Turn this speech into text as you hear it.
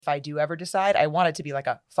if I do ever decide, I want it to be like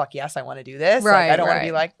a fuck yes, I want to do this. Right, Like, I don't want to right.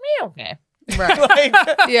 be like, okay. Right. Like,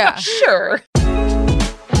 Yeah. sure.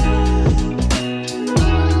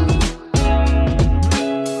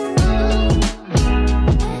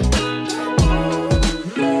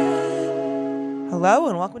 Hello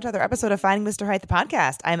and welcome to another episode of Finding Mr. Height, the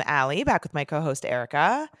podcast. I'm Allie, back with my co-host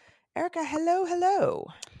Erica. Erica, hello.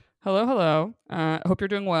 Hello, hello. Hope you're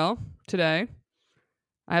doing well today.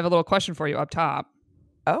 I have a little question for you up top.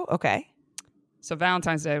 Oh, okay. So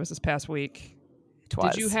Valentine's Day was this past week. It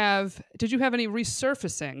was. Did you have any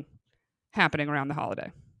resurfacing happening around the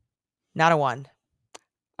holiday? Not a one.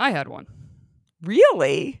 I had one.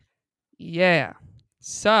 Really? Yeah.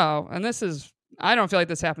 So, and this is, I don't feel like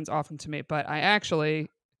this happens often to me, but I actually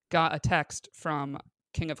got a text from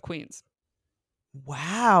King of Queens.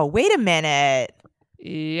 Wow. Wait a minute.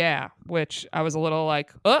 Yeah, which I was a little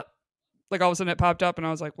like all of a sudden it popped up and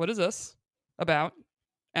I was like, what is this about?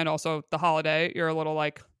 And also the holiday, you're a little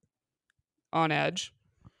like on edge.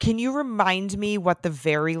 Can you remind me what the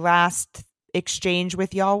very last exchange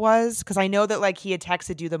with y'all was? Because I know that like he had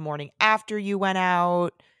texted you the morning after you went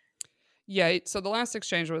out. Yeah, so the last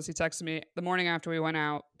exchange was he texted me the morning after we went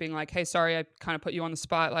out being like, hey, sorry, I kind of put you on the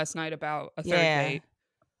spot last night about a third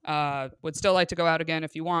date. Would still like to go out again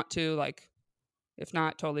if you want to, like, if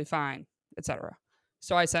not, totally fine, etc.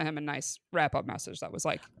 So I sent him a nice wrap-up message that was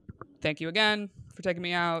like, thank you again for taking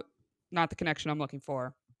me out. Not the connection I'm looking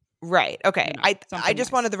for. Right. Okay. You know, I just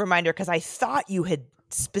nice. wanted the reminder because I thought you had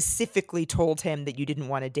specifically told him that you didn't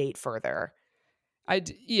want to date further.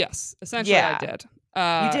 Yes, essentially Yeah. I did.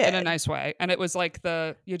 You did. In a nice way. And it was like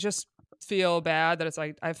you just feel bad that it's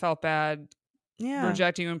like, I felt bad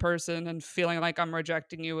rejecting you in person and feeling like I'm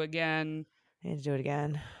rejecting you again. I need to do it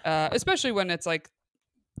again. Especially when it's like,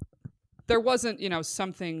 there wasn't,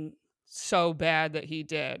 something so bad that he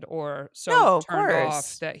did or so turned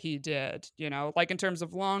off that he did, like in terms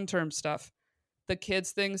of long-term stuff, the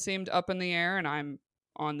kids thing seemed up in the air and I'm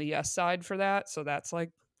on the yes side for that. So that's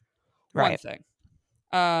like one thing.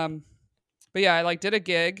 But yeah, I like did a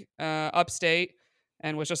gig upstate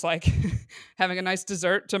and was just like having a nice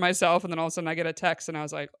dessert to myself. And then all of a sudden I get a text and I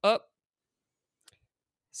was like, oh.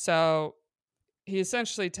 So he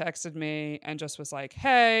essentially texted me and just was like,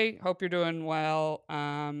 hey, hope you're doing well.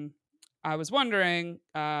 I was wondering,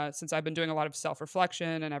 since I've been doing a lot of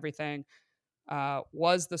self-reflection and everything,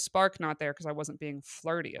 was the spark not there because I wasn't being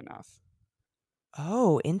flirty enough?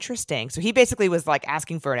 Oh, interesting. So he basically was like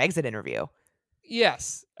asking for an exit interview.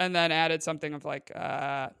 Yes. And then added something of like,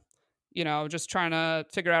 just trying to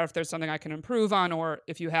figure out if there's something I can improve on or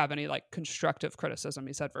if you have any like constructive criticism,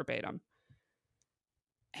 he said verbatim.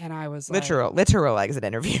 And I was like, literal exit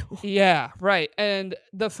interview. Yeah, right. And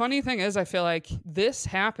the funny thing is, I feel like this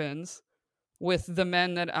happens with the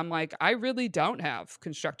men that I'm like, I really don't have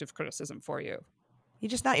constructive criticism for you. You're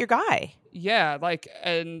just not your guy. Yeah, like,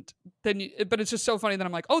 and then, but it's just so funny that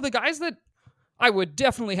I'm like, oh, the guys that I would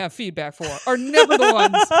definitely have feedback for are never the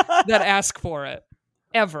ones that ask for it,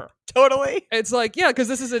 ever. Totally. It's like, yeah, because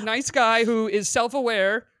this is a nice guy who is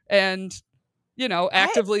self-aware and,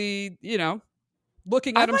 actively,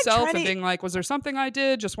 looking at himself and being like, was there something I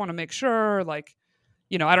did? Just want to make sure. Like,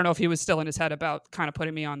 I don't know if he was still in his head about kind of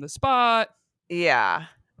putting me on the spot. Yeah.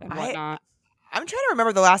 And whatnot. I'm trying to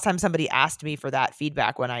remember the last time somebody asked me for that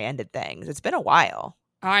feedback when I ended things. It's been a while.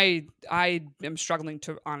 I am struggling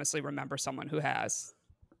to honestly remember someone who has.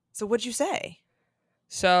 So what'd you say?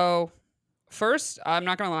 So first, I'm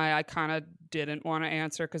not going to lie, I kind of didn't want to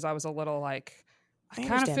answer because I was a little like, I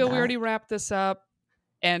kind of feel we already wrapped this up.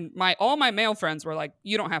 And all my male friends were like,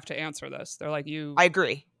 you don't have to answer this. They're like, I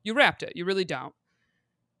agree. You wrapped it. You really don't.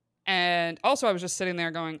 And also I was just sitting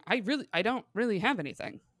there going, I don't really have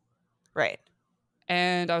anything. Right.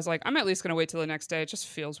 And I was like, I'm at least going to wait till the next day. It just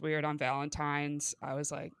feels weird on Valentine's. I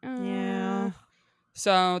was like, yeah.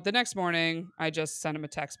 So the next morning I just sent him a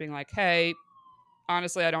text being like, hey,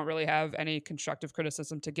 honestly, I don't really have any constructive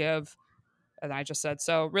criticism to give. And I just said,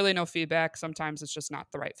 so really no feedback. Sometimes it's just not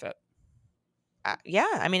the right fit. Yeah,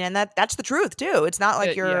 I mean, and that's the truth too. It's not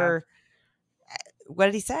like you're. Yeah. What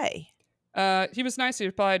did he say? He was nice. He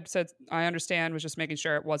replied, said, "I understand." Was just making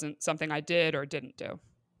sure it wasn't something I did or didn't do.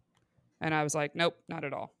 And I was like, "Nope, not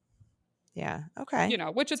at all." Yeah. Okay.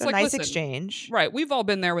 Which it's like a nice exchange, right? We've all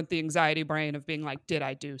been there with the anxiety brain of being like, "Did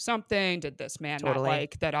I do something? Did this man not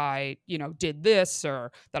like that I, did this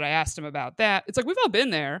or that I asked him about that?" It's like we've all been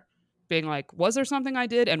there, being like, "Was there something I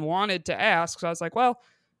did?" and wanted to ask. So I was like, "Well."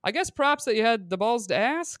 I guess props that you had the balls to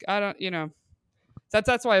ask. I don't,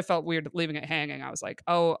 that's why I felt weird leaving it hanging. I was like,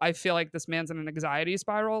 oh, I feel like this man's in an anxiety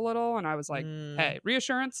spiral a little. And I was like, hey,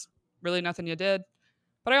 reassurance, really nothing you did.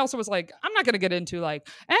 But I also was like, I'm not going to get into like,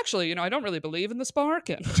 actually, you know, I don't really believe in the spark.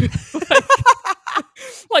 And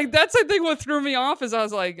like that's the thing what threw me off is I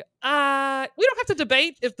was like, we don't have to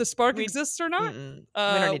debate if the spark exists or not. We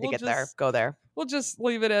don't need to get there. Go there. We'll just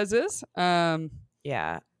leave it as is.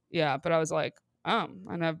 Yeah. But I was like,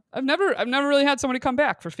 and I've never really had somebody come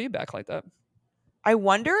back for feedback like that. I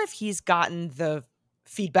wonder if he's gotten the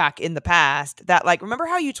feedback in the past that, like, remember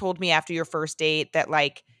how you told me after your first date that,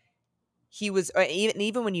 like, he was,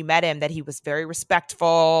 even when you met him, that he was very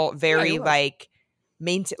respectful, very, like,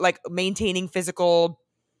 maintaining physical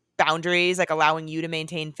boundaries, like allowing you to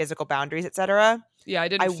maintain physical boundaries, etc. Yeah, I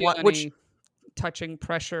didn't feel any touching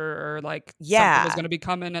pressure or like something was going to be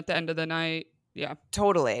coming at the end of the night. Yeah,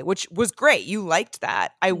 totally. Which was great. You liked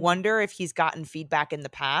that. I wonder if he's gotten feedback in the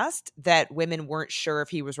past that women weren't sure if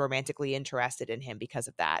he was romantically interested in him because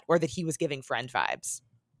of that, or that he was giving friend vibes.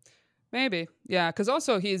 Maybe. Yeah. Because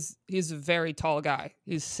also he's a very tall guy.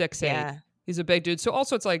 He's 6'8". Yeah. He's a big dude. So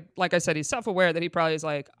also it's like I said, he's self-aware that he probably is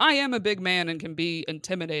like, I am a big man and can be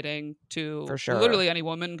intimidating to literally any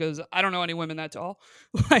woman because I don't know any women that tall.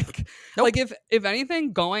 Like if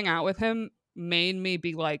anything, going out with him made me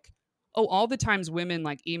be like, oh, all the times women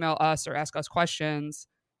like email us or ask us questions.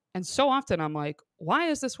 And so often I'm like, why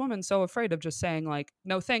is this woman so afraid of just saying like,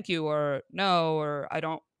 no, thank you, or no, or I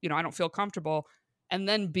don't feel comfortable. And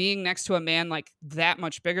then being next to a man like that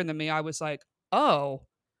much bigger than me, I was like, oh,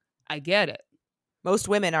 I get it. Most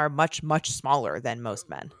women are much, much smaller than most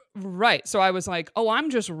men. Right. So I was like, oh, I'm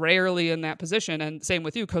just rarely in that position. And same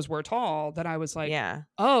with you, because we're tall, that I was like,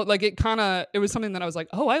 oh, like it was something that I was like,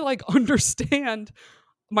 oh, I like understand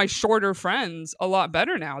my shorter friends a lot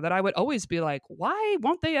better now, that I would always be like, why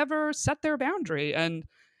won't they ever set their boundary? And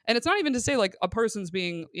it's not even to say like a person's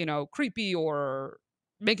being, creepy or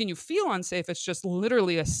making you feel unsafe. It's just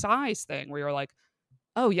literally a size thing where you're like,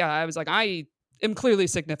 oh yeah, I was like, I am clearly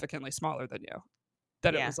significantly smaller than you.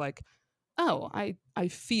 That it was like, oh, I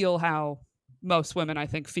feel how most women I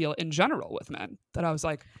think feel in general with men. That I was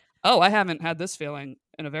like, oh, I haven't had this feeling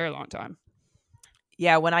in a very long time.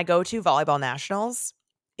 Yeah, when I go to volleyball nationals,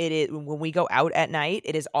 it is when we go out at night,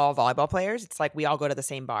 it is all volleyball players. It's like we all go to the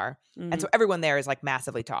same bar. Mm-hmm. And so everyone there is like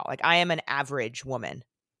massively tall. Like I am an average woman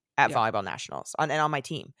at volleyball nationals and on my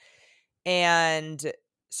team. And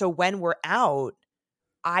so when we're out,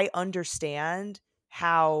 I understand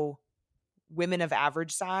how women of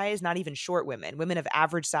average size, not even short women of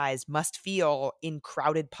average size must feel in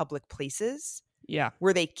crowded public places. Yeah.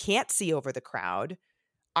 Where they can't see over the crowd.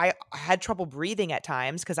 I had trouble breathing at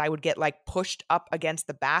times because I would get like pushed up against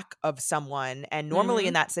the back of someone. And normally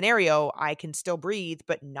in that scenario, I can still breathe,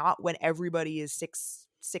 but not when everybody is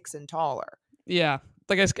 6'6" and taller. Yeah.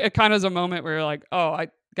 Like it kind of is a moment where you're like, oh, I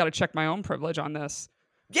got to check my own privilege on this.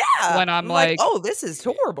 Yeah. When I'm like, oh, this is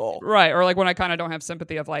horrible. Right. Or like when I kind of don't have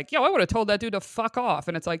sympathy of like, yo, I would have told that dude to fuck off.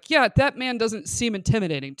 And it's like, yeah, that man doesn't seem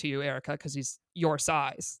intimidating to you, Erica, because he's your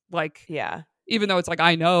size. Like, yeah. Even though it's like,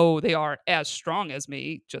 I know they are as strong as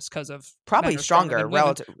me just because of probably stronger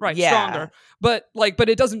relative. Right. Yeah. Stronger. But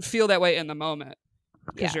it doesn't feel that way in the moment.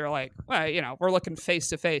 Because you're like, well, we're looking face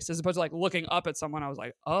to face as opposed to like looking up at someone. I was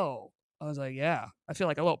like, yeah, I feel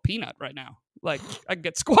like a little peanut right now. Like I could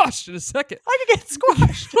get squashed in a second. I could get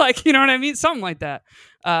squashed. Like, you know what I mean? Something like that.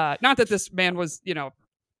 Not that this man was,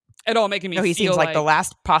 at all making me feel he seems like the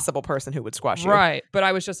last possible person who would squash you. Right. But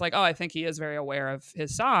I was just like, oh, I think he is very aware of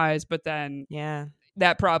his size. But then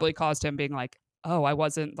that probably caused him being like, oh,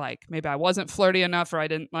 maybe I wasn't flirty enough, or I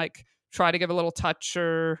didn't like try to give a little touch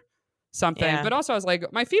or something. Yeah. But also I was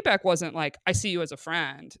like, my feedback wasn't like, I see you as a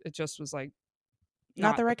friend. It just was like,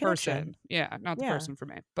 not the right person. Connection. Yeah. Not the person for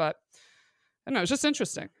me. But I don't know, it's just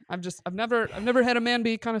interesting. I've never had a man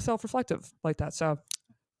be kind of self-reflective like that. So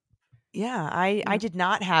yeah, I did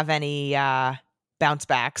not have any bounce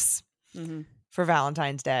backs for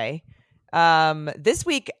Valentine's Day. This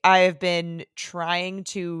week I've been trying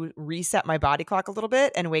to reset my body clock a little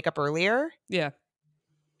bit and wake up earlier. Yeah.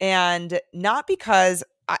 And not because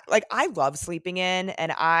I love sleeping in,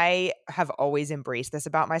 and I have always embraced this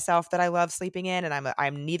about myself, that I love sleeping in, and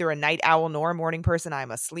I'm neither a night owl nor a morning person.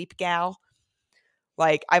 I'm a sleep gal.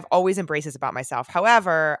 Like, I've always embraced this about myself.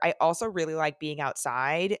 However, I also really like being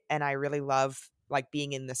outside, and I really love like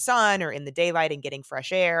being in the sun or in the daylight and getting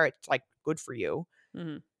fresh air. It's like good for you.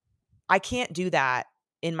 Mm-hmm. I can't do that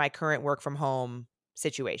in my current work from home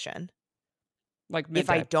situation. Like midday. If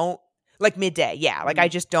I don't, like midday, yeah. Like I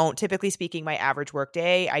just don't. Typically speaking, my average work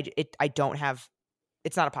day, I don't have.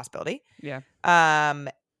 It's not a possibility. Yeah.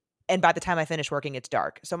 And by the time I finish working, it's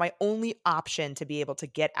dark. So my only option to be able to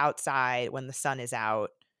get outside when the sun is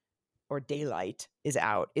out or daylight is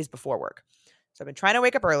out is before work. So I've been trying to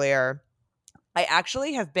wake up earlier. I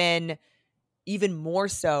actually have been even more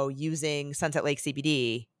so using Sunset Lake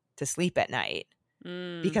CBD to sleep at night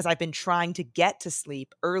because I've been trying to get to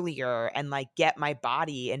sleep earlier and like get my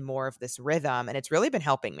body in more of this rhythm, and it's really been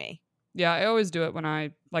helping me. Yeah, I always do it when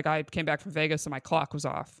I came back from Vegas and my clock was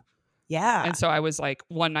off. Yeah. And so I was like,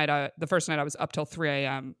 one night, the first night I was up till 3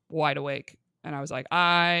 a.m. wide awake. And I was like,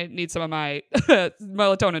 I need some of my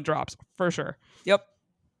melatonin drops for sure. Yep.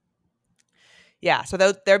 Yeah. So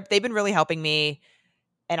they've been really helping me.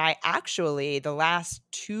 And I actually, the last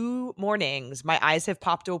 2 mornings, my eyes have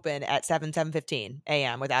popped open at 7:15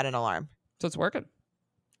 a.m. without an alarm. So it's working.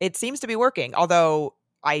 It seems to be working. Although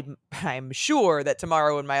I'm sure that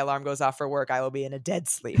tomorrow when my alarm goes off for work, I will be in a dead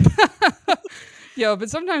sleep. Yeah, but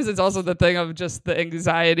sometimes it's also the thing of just the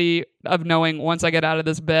anxiety of knowing once I get out of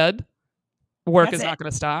this bed, work is not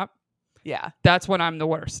going to stop. Yeah. That's when I'm the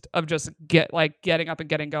worst of just getting up and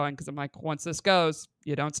getting going, because I'm like, once this goes,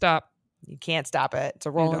 you don't stop. You can't stop it. It's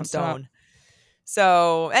a rolling stone.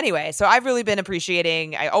 So anyway, so I've really been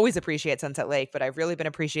appreciating, I always appreciate Sunset Lake, but I've really been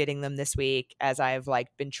appreciating them this week as I've like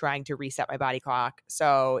been trying to reset my body clock.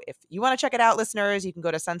 So if you want to check it out, listeners, you can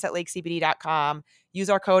go to sunsetlakecbd.com, use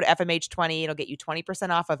our code FMH20. It'll get you 20%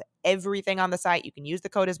 off of everything on the site. You can use the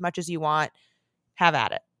code as much as you want. Have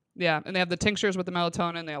at it. Yeah, and they have the tinctures with the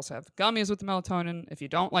melatonin. They also have gummies with the melatonin if you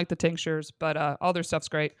don't like the tinctures, but all their stuff's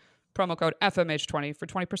great. Promo code FMH20 for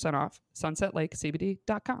 20% off,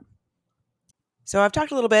 sunsetlakecbd.com. So I've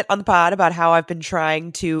talked a little bit on the pod about how I've been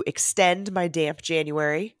trying to extend my damp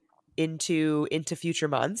January into future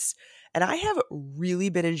months. And I have really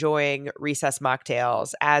been enjoying recess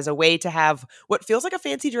mocktails as a way to have what feels like a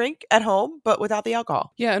fancy drink at home, but without the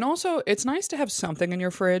alcohol. Yeah, and also it's nice to have something in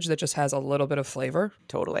your fridge that just has a little bit of flavor.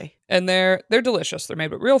 Totally. And they're delicious. They're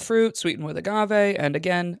made with real fruit, sweetened with agave, and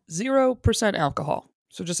again, 0% alcohol.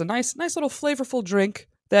 So just a nice little flavorful drink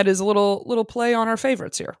that is a little play on our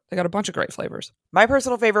favorites here. They got a bunch of great flavors. My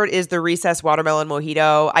personal favorite is the Recess Watermelon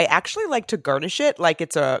Mojito. I actually like to garnish it like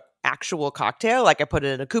it's a actual cocktail. Like I put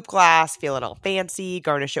it in a coupe glass, feeling all fancy,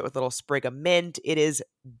 garnish it with a little sprig of mint. It is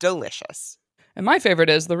delicious. And my favorite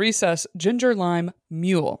is the Recess Ginger Lime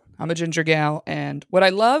Mule. I'm a ginger gal, and what I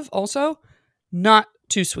love also, not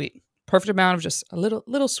too sweet. Perfect amount of just a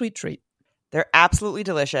little sweet treat. They're absolutely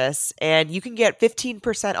delicious, and you can get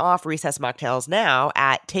 15% off Recess mocktails now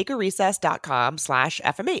at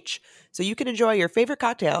takearecess.com/FMH, so you can enjoy your favorite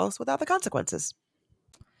cocktails without the consequences.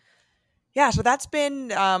 Yeah, so that's been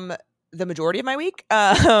the majority of my week.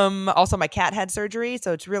 Also, my cat had surgery,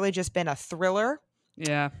 so it's really just been a thriller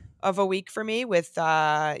of a week for me with,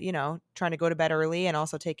 trying to go to bed early and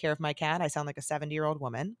also take care of my cat. I sound like a 70-year-old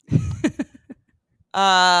woman.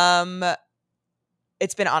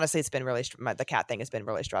 It's been really, the cat thing has been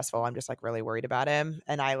really stressful. I'm just like really worried about him.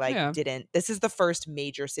 And I this is the first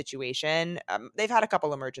major situation. They've had a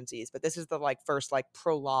couple emergencies, but this is the first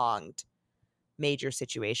prolonged major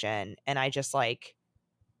situation. And I just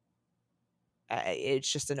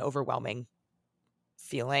it's just an overwhelming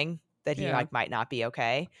feeling that he might not be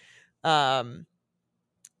okay. And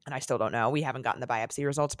I still don't know. We haven't gotten the biopsy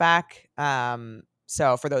results back.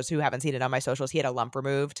 So for those who haven't seen it on my socials, he had a lump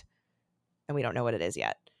removed. And we don't know what it is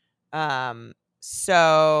yet.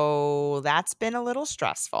 So that's been a little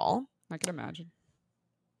stressful. I can imagine.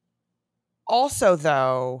 Also,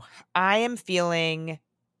 though, I am feeling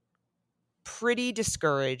pretty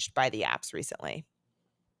discouraged by the apps recently.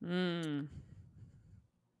 And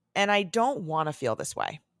I don't want to feel this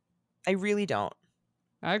way. I really don't.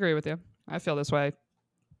 I agree with you. I feel this way.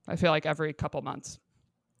 I feel like every couple months.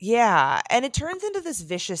 Yeah. And it turns into this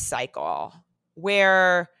vicious cycle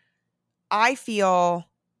where I feel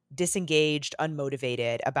disengaged,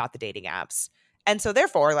 unmotivated about the dating apps. And so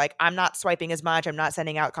therefore, I'm not swiping as much. I'm not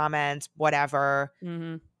sending out comments, whatever.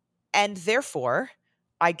 Mm-hmm. And therefore,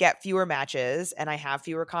 I get fewer matches and I have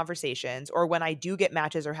fewer conversations. Or when I do get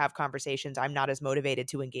matches or have conversations, I'm not as motivated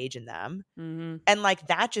to engage in them. Mm-hmm. And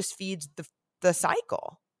that just feeds the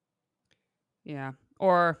cycle. Yeah.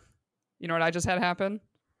 Or, you know what I just had happen?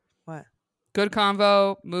 What? Good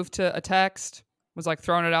convo, moved to a text. Was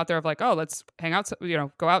throwing it out there of oh, let's hang out,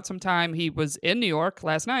 go out sometime. He was in New York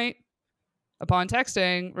last night. Upon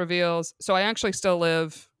texting, reveals, so I actually still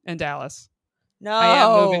live in Dallas. No. I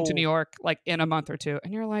am moving to New York in a month or two.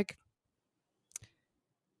 And you're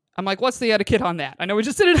I'm what's the etiquette on that? I know we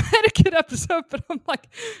just did an etiquette episode, but I'm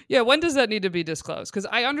yeah, when does that need to be disclosed? Because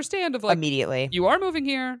I understand immediately. You are moving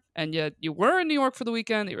here and yet you were in New York for the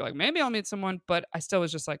weekend. You were maybe I'll meet someone, but I still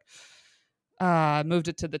was just I moved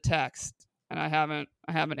it to the text. And I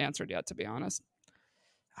haven't answered yet, to be honest.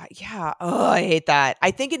 Yeah. Oh, I hate that.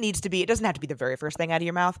 I think it doesn't have to be the very first thing out of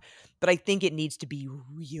your mouth, but I think it needs to be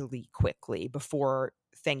really quickly before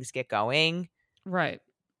things get going. Right.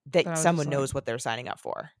 That someone knows what they're signing up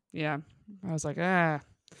for. Yeah. I was like, That's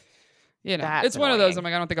it's annoying. one of those. I'm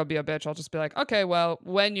like, I don't think I'll be a bitch. I'll just be like, okay, well,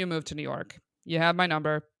 when you move to New York, you have my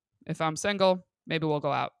number. If I'm single, maybe we'll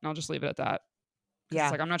go out. And I'll just leave it at that. Yeah.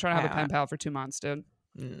 It's like, I'm not trying to have a pen pal for 2 months, dude.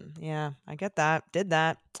 Yeah, I get that. Did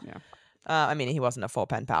that. Yeah. I mean, he wasn't a full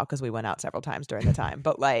pen pal because we went out several times during the time.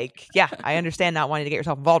 But like, yeah, I understand not wanting to get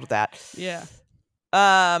yourself involved with that. Yeah.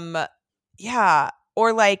 Yeah.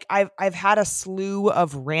 Or like I've had a slew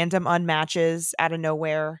of random unmatches out of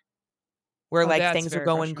nowhere where like things are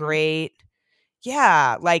going great.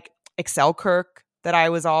 Yeah, like Excel Kirk that I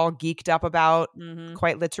was all geeked up about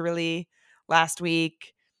quite literally last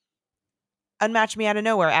week unmatched me out of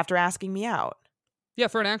nowhere after asking me out. Yeah,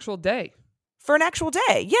 for an actual day.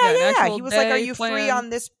 Yeah. He was like, "Are you free on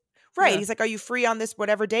this?" Right. Yeah. He's like, "Are you free on this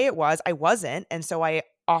whatever day it was?" I wasn't, and so I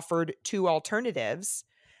offered 2 alternatives,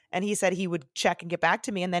 and he said he would check and get back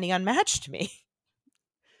to me, and then he unmatched me.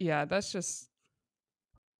 Yeah, that's just,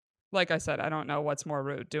 like I said, I don't know what's more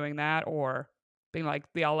rude, doing that or being like,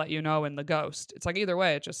 I'll let you know in the ghost. It's like either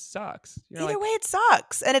way, it just sucks. Either way, it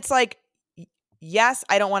sucks. And it's like, yes,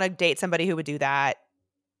 I don't want to date somebody who would do that.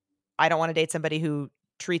 I don't want to date somebody who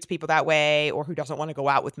treats people that way or who doesn't want to go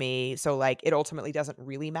out with me. So like, it ultimately doesn't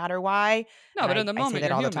really matter why. No, but in the moment, I say that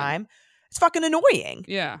you're all human. the time. It's fucking annoying.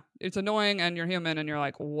 Yeah, it's annoying, and you're human, and you're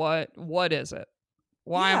like, what is it?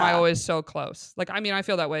 Why am I always so close? Like, I mean, I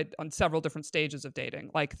feel that way on several different stages of dating.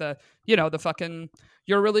 Like the fucking,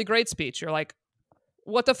 you're really great speech. You're like,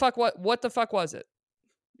 what the fuck was it?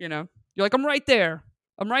 You know? You're like, I'm right there.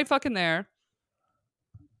 I'm right fucking there.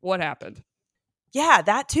 What happened? Yeah,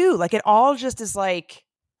 that too. Like, it all just is like,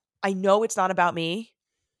 I know it's not about me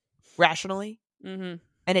rationally. Mm-hmm.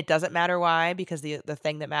 And it doesn't matter why, because the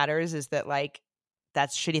thing that matters is that like,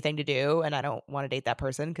 that's a shitty thing to do. And I don't want to date that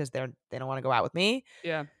person because they don't want to go out with me.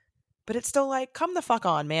 Yeah. But it's still like, come the fuck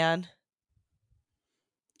on, man.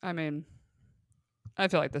 I mean, I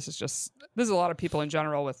feel like this is a lot of people in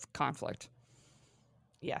general with conflict.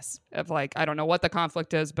 Yes. Of like, I don't know what the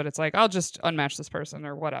conflict is, but it's like, I'll just unmatch this person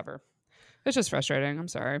or whatever. It's just frustrating. I'm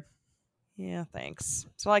sorry. Yeah, thanks.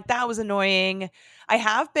 So like, that was annoying. I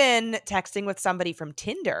have been texting with somebody from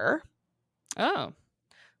Tinder. Oh.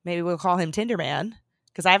 Maybe we'll call him Tinder Man,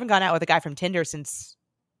 because I haven't gone out with a guy from Tinder since,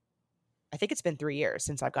 I think it's been 3 years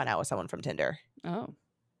since I've gone out with someone from Tinder. Oh.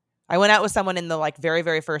 I went out with someone in the like very,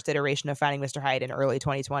 very first iteration of Finding Mr. Hyde in early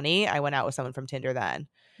 2020. I went out with someone from Tinder then.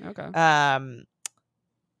 Okay.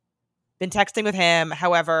 Been texting with him.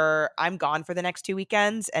 However, I'm gone for the next 2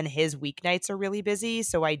 weekends and his weeknights are really busy.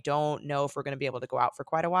 So I don't know if we're going to be able to go out for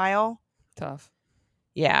quite a while. Tough.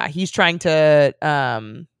 Yeah. He's trying to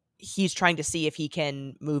see if he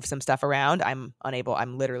can move some stuff around. I'm unable.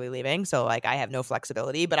 I'm literally leaving. So like, I have no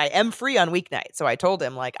flexibility, but I am free on weeknights. So I told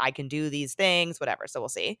him like, I can do these things, whatever. So we'll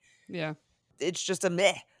see. Yeah. It's just a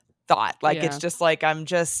meh thought. Like, It's just like,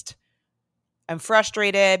 I'm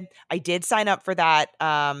frustrated. I did sign up for that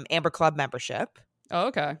Amber Club membership. Oh,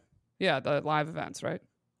 okay. Yeah, the live events, right?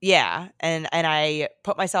 Yeah, and I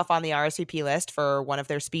put myself on the RSVP list for one of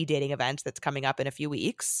their speed dating events that's coming up in a few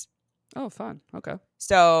weeks. Oh, fun. Okay.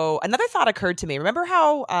 So another thought occurred to me. Remember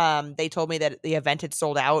how they told me that the event had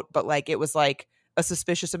sold out, but like it was like a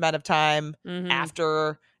suspicious amount of time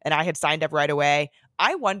after, and I had signed up right away.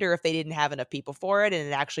 I wonder if they didn't have enough people for it and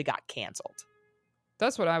it actually got canceled.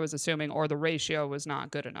 That's what I was assuming, or the ratio was not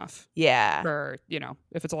good enough. Yeah. Or,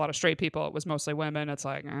 if it's a lot of straight people, it was mostly women. It's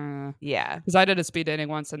like, yeah. Because I did a speed dating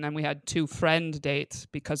once, and then we had 2 friend dates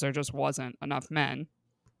because there just wasn't enough men.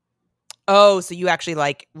 Oh, so you actually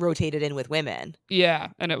like rotated in with women? Yeah,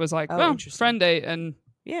 and it was like, friend date, and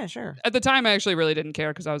yeah, sure. At the time, I actually really didn't care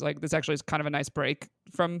because I was like, this actually is kind of a nice break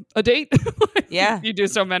from a date. Yeah, you do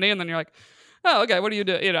so many, and then you're like, oh, okay, what do you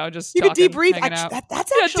do? Just you talking, can debrief.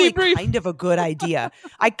 That's actually debrief. kind of a good idea.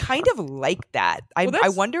 I kind of like that. I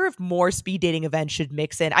wonder if more speed dating events should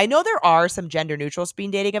mix in. I know there are some gender neutral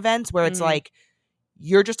speed dating events where it's like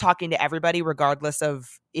you're just talking to everybody regardless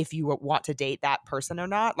of if you want to date that person or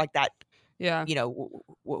not. Like that. Yeah.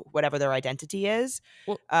 Whatever their identity is.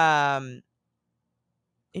 Well,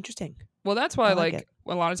 interesting. Well, that's why like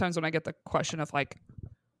a lot of times when I get the question of like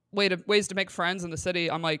ways to make friends in the city,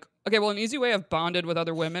 I'm like, okay, well, an easy way I've bonded with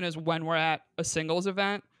other women is when we're at a singles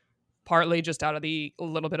event, partly just out of the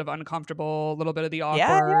little bit of uncomfortable, a little bit of the awkward.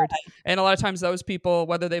 Yeah. And a lot of times those people,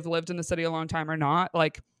 whether they've lived in the city a long time or not,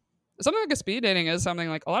 like something like a speed dating is something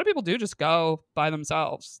like a lot of people do just go by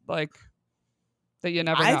themselves. Like, that you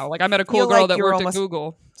never know. Like I met a cool girl that worked at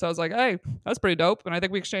Google. So I was like, hey, that's pretty dope. And I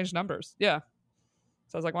think we exchanged numbers. Yeah.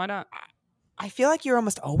 So I was like, why not? I feel like you're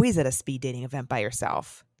almost always at a speed dating event by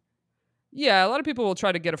yourself. Yeah, a lot of people will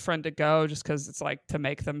try to get a friend to go just because it's like to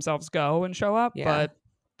make themselves go and show up. Yeah.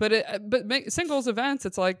 But singles events,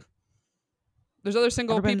 it's like there's other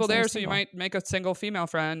single people there, so you might make a single female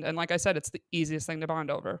friend. And like I said, it's the easiest thing to bond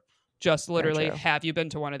over. Just literally, have you been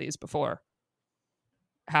to one of these before?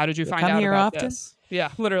 How did you find out about this? Yeah,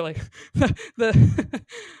 literally. The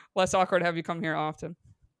less awkward, have you come here often?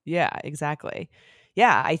 Yeah, exactly.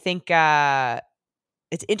 Yeah, I think I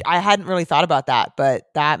hadn't really thought about that, but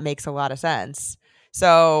that makes a lot of sense.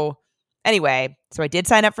 So anyway, so I did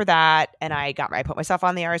sign up for that, and I put myself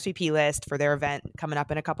on the RSVP list for their event coming up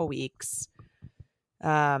in a couple weeks.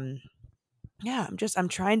 Yeah, I'm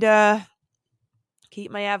trying to keep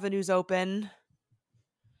my avenues open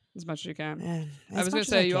as much as you can. I was going to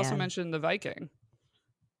say, you also mentioned the Viking.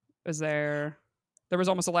 There was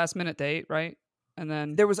almost a last minute date, right? And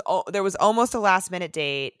then there was almost a last minute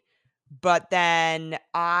date, but then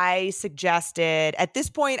I suggested, at this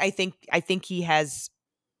point, I think he has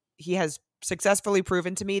successfully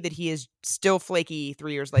proven to me that he is still flaky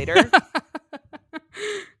 3 years later.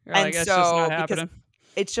 And so, just not happening.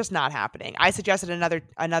 It's just not happening. I suggested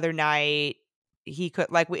another night. He could,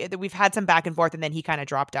 like, we've had some back and forth, and then he kind of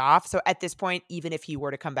dropped off. So at this point, even if he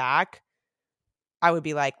were to come back, I would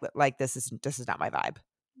be like this is not my vibe.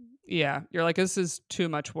 Yeah, you're like, this is too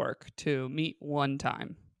much work to meet one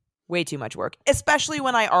time. Way too much work, especially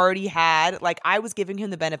when I already had, like, I was giving him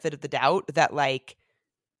the benefit of the doubt that, like,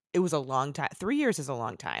 it was a long time. 3 years is a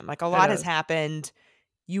long time. Like, a lot has happened.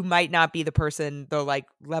 You might not be the like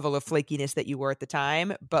level of flakiness that you were at the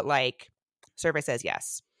time, but like, survey says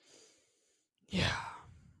yes.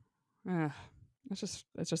 Yeah. It's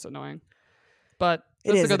just annoying. But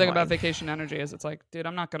that's the good thing about vacation energy is it's like, dude,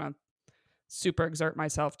 I'm not going to super exert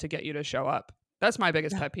myself to get you to show up. That's my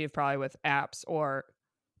biggest pet peeve probably with apps or,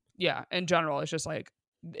 yeah, in general. It's just like,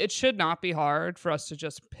 it should not be hard for us to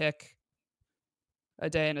just pick a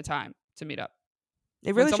day and a time to meet up.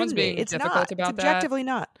 It really shouldn't be. It's difficult about it's objectively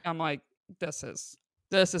not. I'm like, this is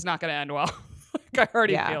not going to end well. Like, I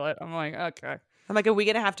already feel it. I'm like, okay. I'm like, am I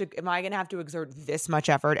going to have to exert this much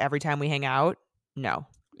effort every time we hang out? No.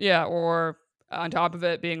 Yeah. Or on top of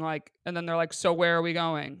it being like, and then they're like, so where are we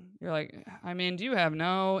going? You're like, I mean, do you have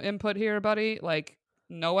no input here, buddy? Like,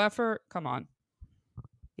 no effort? Come on.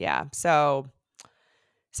 Yeah. So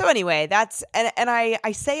anyway, that's, and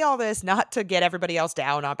I say all this not to get everybody else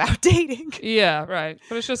down about dating. Yeah, right.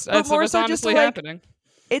 But it's just, it's honestly happening.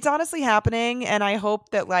 It's honestly happening. And I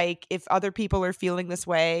hope that, like, if other people are feeling this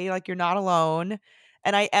way, like, you're not alone.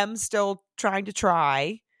 And I am still trying to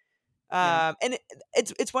try. And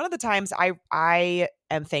it's one of the times I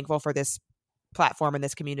am thankful for this platform and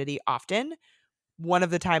this community often. One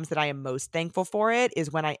of the times that I am most thankful for it is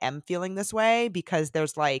when I am feeling this way, because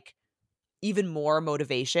there's, like, even more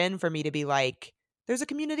motivation for me to be like, there's a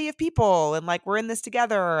community of people, and, like, we're in this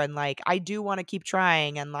together, and, like, I do want to keep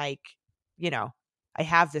trying, and, like, you know, I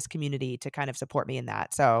have this community to kind of support me in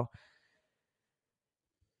that. So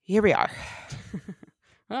here we are.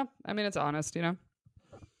 Well, I mean, it's honest, you know?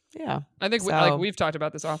 Yeah. I think like we've talked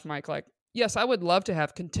about this off mic. Like, yes, I would love to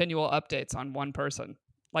have continual updates on one person.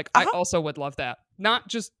 Like, I also would love that. Not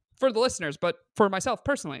just for the listeners, but for myself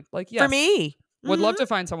personally. Like, yes. For me. Would love to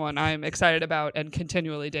find someone I'm excited about and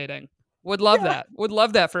continually dating. Would love that. Would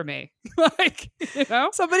love that for me. Like, you know?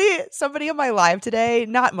 Somebody in my live today,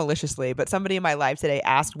 not maliciously, but somebody in my live today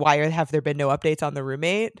asked, why have there been no updates on the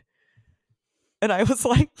roommate? And I was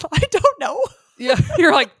like, I don't know. Yeah.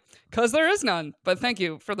 You're like, because there is none. But thank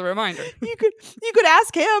you for the reminder. You could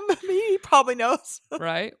ask him. He probably knows.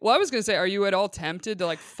 Right. Well, I was going to say, are you at all tempted to,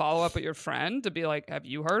 like, follow up with your friend to be like, have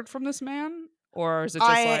you heard from this man? Or is it just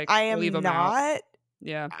like, I am leave him not. Out?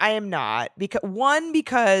 Yeah. I am not.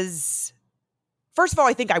 Because first of all,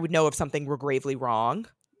 I think I would know if something were gravely wrong.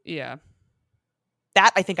 Yeah.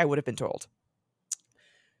 That I think I would have been told.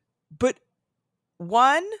 But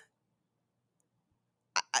one,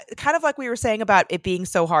 kind of like we were saying about it being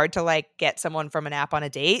so hard to, like, get someone from an app on a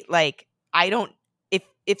date. Like, I don't,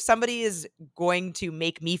 if somebody is going to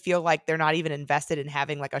make me feel like they're not even invested in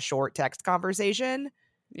having, like, a short text conversation,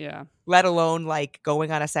 yeah, let alone, like, going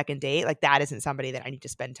on a second date, like, that isn't somebody that I need to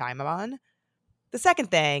spend time on. The second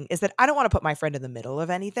thing is that I don't want to put my friend in the middle of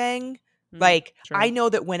anything. Like, true. I know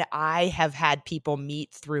that when I have had people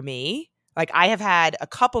meet through me, like, I have had a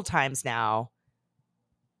couple times now,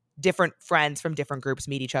 different friends from different groups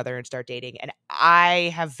meet each other and start dating. And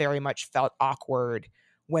I have very much felt awkward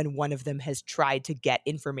when one of them has tried to get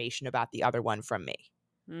information about the other one from me.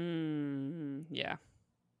 Yeah.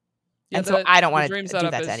 And so I don't want to do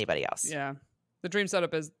that to anybody else. Yeah. The dream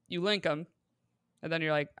setup is you link them, and then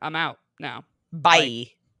you're like, I'm out now. Bye.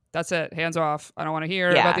 Like, that's it. Hands off. I don't want to hear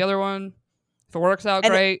about the other one. If it works out,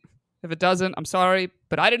 great. If it doesn't, I'm sorry.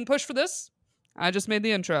 But I didn't push for this. I just made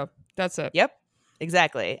the intro. That's it. Yep.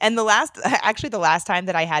 Exactly. And the last time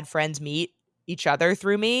that I had friends meet each other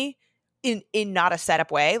through me in not a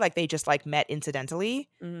setup way, like they just like met incidentally,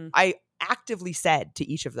 I actively said to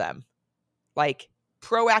each of them, like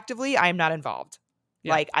proactively, I am not involved.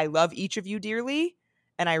 Yeah. Like I love each of you dearly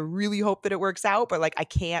and I really hope that it works out, but like I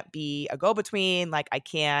can't be a go-between. Like I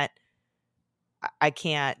can't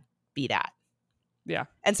be that. Yeah.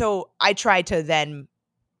 And so I tried to then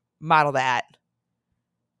model that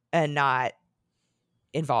and not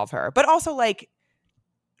involve her. But also like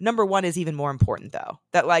number one is even more important though.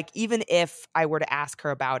 That like even if I were to ask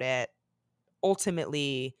her about it,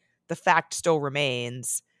 ultimately the fact still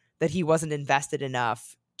remains that he wasn't invested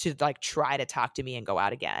enough to like try to talk to me and go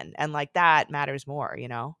out again. And like that matters more, you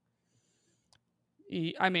know?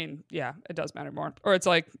 I mean, yeah, it does matter more. Or it's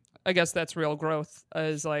like, I guess that's real growth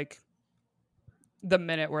is like the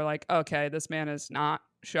minute we're like, okay, this man is not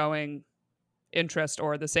showing interest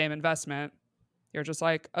or the same investment. You're just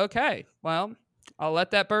like, okay, well, I'll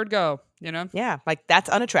let that bird go, you know? Yeah, like that's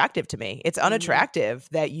unattractive to me. It's unattractive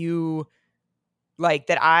that you like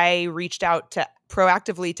that I reached out to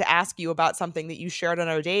proactively to ask you about something that you shared on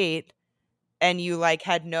our date and you like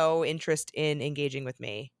had no interest in engaging with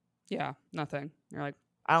me. Yeah, nothing. You're like,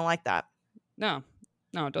 I don't like that. No,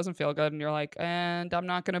 it doesn't feel good. And you're like, and I'm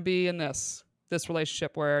not going to be in this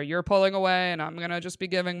relationship where you're pulling away and I'm going to just be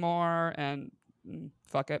giving more and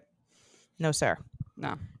fuck it. No, sir.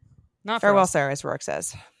 No. Not farewell, sir, as Rourke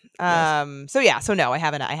says. Yes. So no, I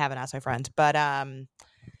haven't asked my friend, but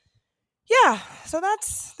yeah, so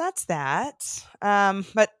that's that.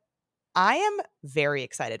 But I am very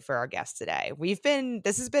excited for our guest today.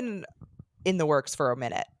 This has been in the works for a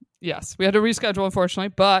minute. Yes, we had to reschedule,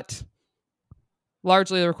 unfortunately, but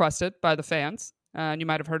largely requested by the fans. And you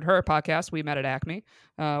might have heard her podcast, We Met at Acme.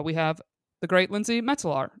 We have the great Lindsey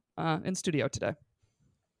Metselaar in studio today.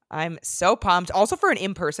 I'm so pumped. Also for an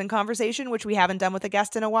in-person conversation, which we haven't done with a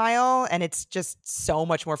guest in a while. And it's just so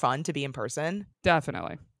much more fun to be in person.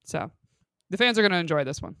 Definitely. So the fans are going to enjoy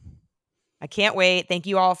this one. I can't wait. Thank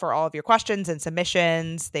you all for all of your questions and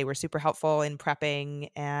submissions. They were super helpful in prepping.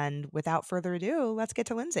 And without further ado, let's get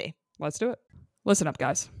to Lindsey. Let's do it. Listen up,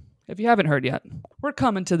 guys. If you haven't heard yet, we're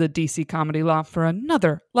coming to the DC Comedy Loft for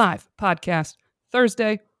another live podcast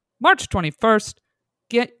Thursday, March 21st.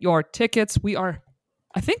 Get your tickets. We are,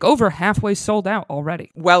 I think, over halfway sold out already.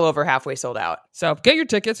 Well over halfway sold out. So get your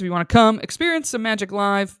tickets if you want to come experience some magic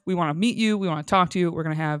live. We want to meet you. We want to talk to you. We're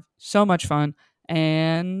going to have so much fun.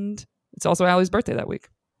 And it's also Allie's birthday that week.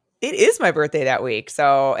 It is my birthday that week.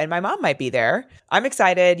 So, and my mom might be there. I'm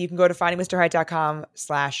excited. You can go to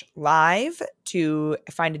findingmrheight.com/live to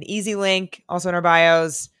find an easy link also in our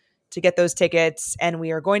bios to get those tickets. And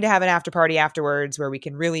we are going to have an after party afterwards where we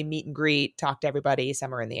can really meet and greet, talk to everybody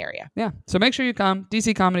somewhere in the area. Yeah. So make sure you come.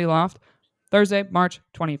 DC Comedy Loft, Thursday, March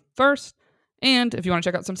 21st. And if you want to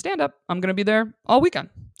check out some stand-up, I'm going to be there all weekend.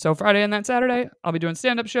 So Friday and that Saturday, I'll be doing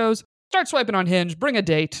stand-up shows. Start swiping on Hinge, bring a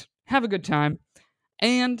date, have a good time.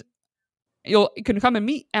 And you can come and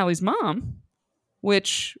meet Allie's mom,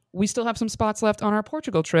 which we still have some spots left on our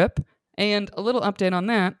Portugal trip. And a little update on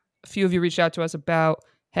that. A few of you reached out to us about,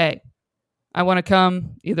 hey, I want to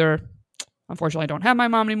come either, unfortunately, I don't have my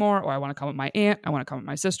mom anymore, or I want to come with my aunt, I want to come with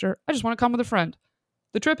my sister, I just want to come with a friend.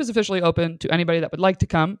 The trip is officially open to anybody that would like to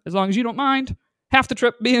come, as long as you don't mind. Half the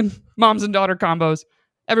trip being moms and daughter combos.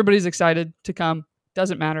 Everybody's excited to come.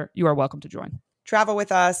 Doesn't matter. You are welcome to join. Travel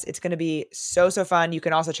with us. It's going to be so fun. You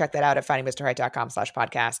can also check that out at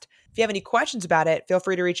findingmrheight.com/podcast. If you have any questions about it, feel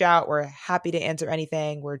free to reach out. We're happy to answer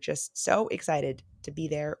anything. We're just so excited to be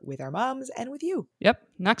there with our moms and with you. Yep.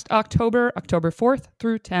 Next October 4th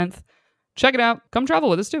through 10th. Check it out. Come travel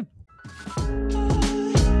with us too.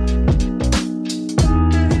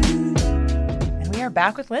 And we are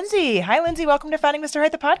back with Lindsey. Hi, Lindsey. Welcome to Finding Mr.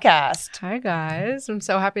 Height, the podcast. Hi, guys. I'm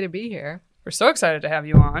so happy to be here. We're so excited to have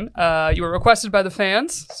you on. You were requested by the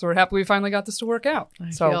fans, so we're happy we finally got this to work out. I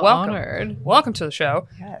so feel welcome. Honored. Welcome to the show.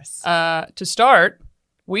 Yes. To start,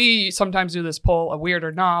 we sometimes do this poll, a weird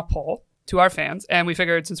or nah poll, to our fans, and we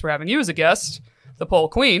figured since we're having you as a guest, the poll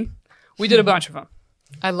queen, we did a bunch of them.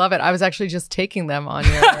 I love it. I was actually just taking them on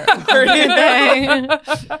your birthday.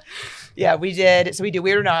 Yeah, we did. So we do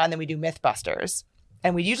Weird or Not, and then we do Mythbusters.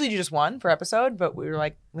 And we usually do just one per episode, but we were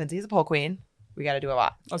like, Lindsey's a poll queen. We got to do a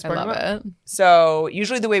lot. Let's I bring love them up. it. So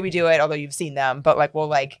usually the way we do it, although you've seen them, but like we'll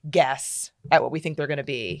like guess at what we think they're going to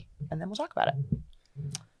be, and then we'll talk about it.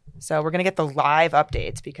 So we're going to get the live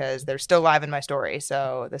updates because they're still live in my story.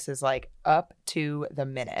 So this is like up to the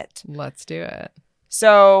minute. Let's do it.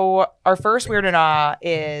 So our first weird or nah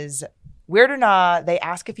is weird or nah. They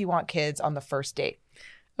ask if you want kids on the first date.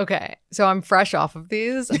 Okay, so I'm fresh off of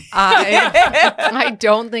these. I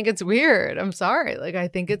don't think it's weird. I'm sorry. Like, I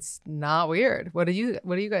think it's not weird. What do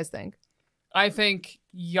you guys think? I think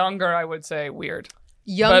younger, I would say weird.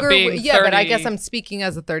 Younger, being yeah, but I 30 guess I'm speaking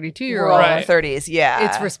as a 32-year-old. We're all in Right. 30s. Yeah.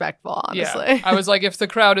 It's respectful, honestly. Yeah. I was like, if the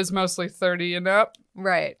crowd is mostly 30 and up,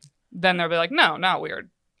 Right. then they'll be like, no, not weird.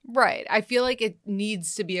 Right. I feel like it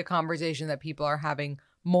needs to be a conversation that people are having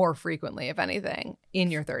more frequently, if anything,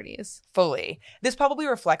 in your 30s. Fully. This probably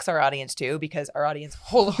reflects our audience too, because our audience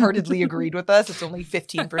wholeheartedly agreed with us. It's only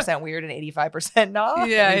 15% weird and 85% nah.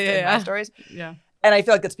 Yeah, at least in yeah. my stories. Yeah. And I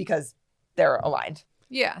feel like that's because they're aligned.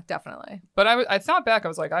 Yeah, definitely. But I thought back, I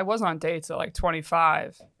was like, I was on dates at like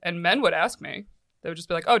 25, and men would ask me. They would just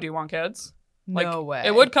be like, oh, do you want kids? Like, No way.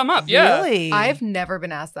 It would come up, yeah. Really? I've never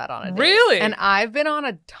been asked that on a date. Really? And I've been on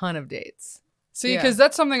a ton of dates. See, Yeah. because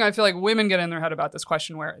that's something I feel like women get in their head about this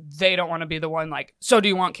question where they don't want to be the one like, so do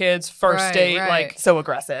you want kids? First Right, date, right. like so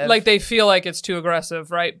aggressive. like they feel like it's too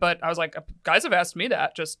aggressive, right? But I was like, guys have asked me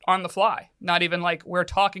that just on the fly. Not even like we're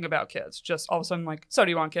talking about kids. Just all of a sudden like, so do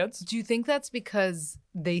you want kids? Do you think that's because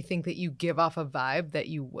they think that you give off a vibe that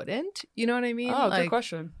you wouldn't? You know what I mean? Oh, good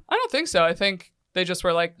question. I don't think so. I think they just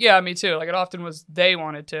were like, yeah, me too. Like it often was they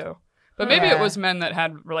wanted to. But maybe it Yeah. was men that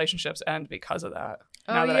had relationships end because of that.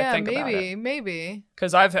 Now Oh, that yeah, I think about it. maybe.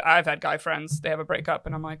 Because I've had guy friends, they have a breakup,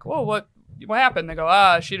 and I'm like, whoa, what happened? They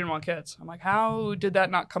go, she didn't want kids. I'm like, how did that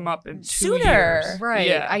not come up in 2 Sooner. years? Right.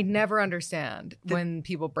 Yeah. I never understand when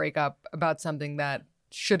people break up about something that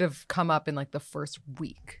should have come up in like the first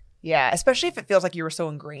week. yeah, especially if it feels like you were so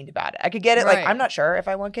ingrained about it. I could get it. Right. Like, I'm not sure if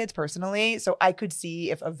I want kids personally. So I could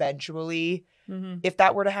see if eventually, Mm-hmm. if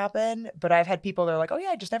that were to happen. But I've had people that are like, oh,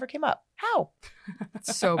 yeah, it just never came up. How?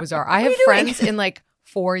 It's so bizarre. I What are have you doing? friends in like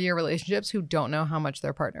 4-year relationships who don't know how much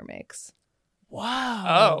their partner makes. Wow.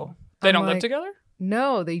 Oh, they I'm don't live like, together?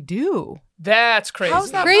 No, they do. That's crazy.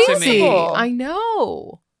 How's that to Crazy. me. possible? I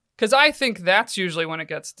know. Because I think that's usually when it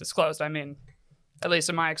gets disclosed. I mean, at least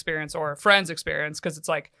in my experience or a friend's experience, because it's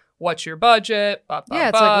like, what's your budget? Yeah,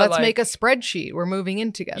 it's like, let's make a spreadsheet. We're moving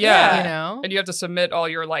in together. Yeah. You know? And you have to submit all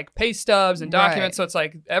your like pay stubs and documents. Right. So it's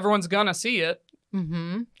like everyone's gonna see it.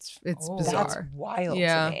 Mm-hmm. It's Oh. bizarre. That's wild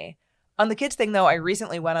Yeah. to me. On the kids thing, though, I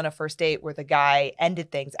recently went on a first date where the guy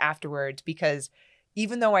ended things afterwards because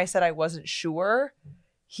even though I said I wasn't sure,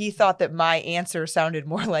 he thought that my answer sounded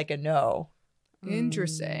more like a no.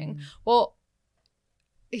 Interesting. Well,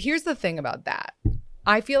 here's the thing about that.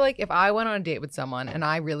 I feel like if I went on a date with someone and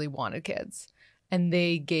I really wanted kids and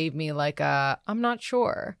they gave me like I'm not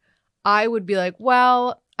sure, I would be like,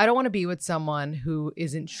 well, I don't want to be with someone who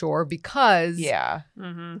isn't sure because Yeah.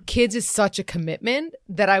 Mm-hmm. kids is such a commitment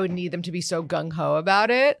that I would need them to be so gung-ho about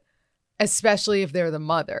it, especially if they're the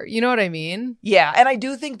mother. You know what I mean? Yeah. And I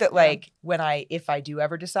do think that, like, if I do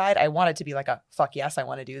ever decide, I want it to be like a fuck yes, I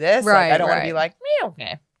want to do this. Like, Right, I don't want to be right. like,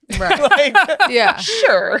 okay. Right. like, Yeah.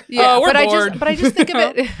 sure. Yeah, we're but bored. I just think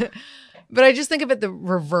of it but I just think of it the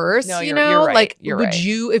reverse, No, you you're know? right. Like You're would right.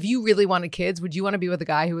 you if you really wanted kids, would you want to be with a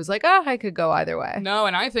guy who was like, "Oh, I could go either way." No,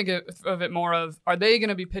 and I think of it more of, are they going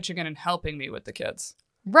to be pitching in and helping me with the kids?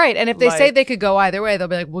 Right. And if they say Like- they could go either way, they'll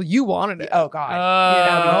be like, "Well, you wanted it." Oh, God. Oh,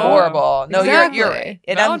 That'd be horrible. No, you're Exactly. right.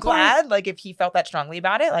 And I'm Valid point. glad, like, if he felt that strongly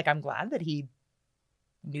about it, like, I'm glad that he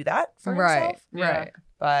knew that for Right. himself. Yeah. Right.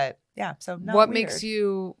 But yeah, so not What weird. makes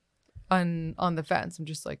you on the fence? I'm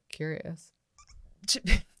just like curious.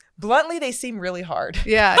 Bluntly, they seem really hard.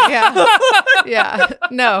 Yeah, yeah. Yeah.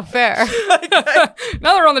 No, fair. Now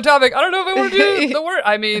that we're on the topic, I don't know if I want to do the word.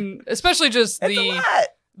 I mean, especially just It's a lot.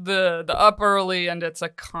 the up early, and it's a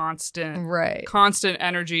constant Right.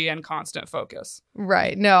 energy and constant focus.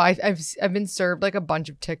 Right. No, I've been served like a bunch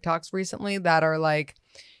of TikToks recently that are like,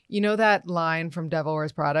 you know that line from Devil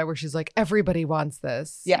Wears Prada where she's like, everybody wants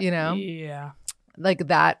this. Yeah. You know? Yeah. Like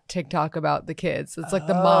that TikTok about the kids. It's like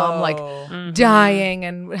the mom like Oh. Mhm. dying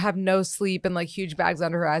and have no sleep and like huge bags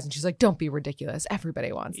under her eyes. And she's like, don't be ridiculous.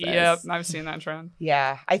 Everybody wants this. Yep, I've seen that trend.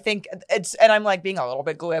 Yeah, I think it's, and I'm like being a little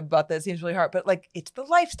bit glib about this. It seems really hard, but like it's the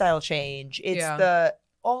lifestyle change. It's Yeah.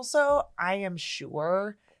 also, I am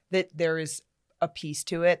sure that there is a piece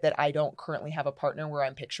to it that I don't currently have a partner where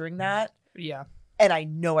I'm picturing that. Yeah. And I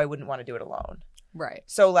know I wouldn't want to do it alone. Right.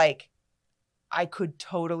 So like, I could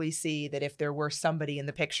totally see that if there were somebody in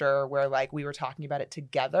the picture where like we were talking about it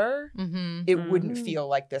together, Mm-hmm. it wouldn't Mhm. feel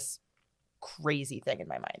like this crazy thing in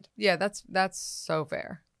my mind. Yeah, that's so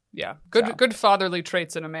fair. Yeah. Good fatherly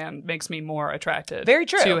traits in a man makes me more attracted. Very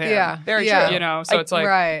true. To him. Yeah. Very true. You know, so it's like,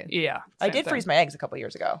 right. Yeah. I did freeze my eggs a couple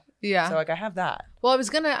years ago. Yeah. So like I have that. Well, I was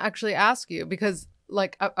going to actually ask you because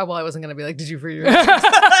like, I wasn't going to be like, did you freeze your eggs?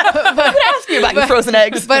 I'm going to ask you about your frozen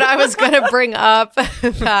eggs. But I was going to bring up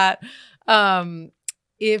that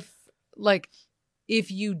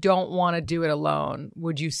if you don't want to do it alone,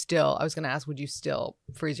 would you still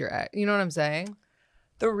freeze your egg? You know what I'm saying?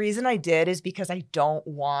 The reason I did is because I don't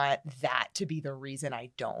want that to be the reason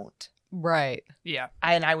I don't. Right. Yeah.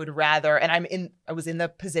 And I would rather, and I was in the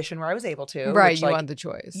position where I was able to. Right. Which, you like, want the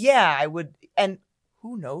choice. Yeah, I would. And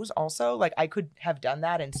who knows also, like I could have done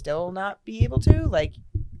that and still not be able to. Like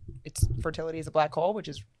fertility is a black hole, which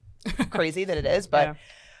is crazy that it is. But Yeah.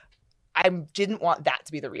 I didn't want that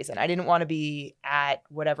to be the reason. I didn't want to be at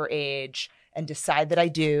whatever age and decide that I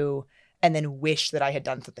do and then wish that I had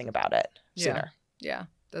done something about it sooner. Yeah.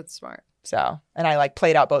 That's smart. So, and I like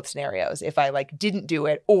played out both scenarios. If I like didn't do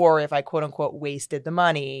it or if I quote unquote wasted the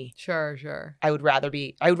money. Sure. I would rather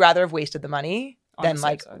have wasted the money than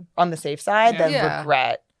like on the safe side than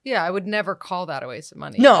regret. Yeah, I would never call that a waste of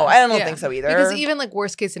money. No, I don't think so either. Because even like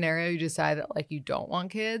worst case scenario, you decide that like you don't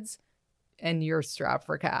want kids and you're strapped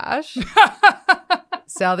for cash.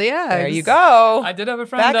 Sell the eggs. There you go. I did have a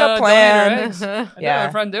friend Backup donate her plan. eggs. I did have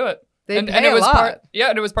a friend do it. And it was a lot.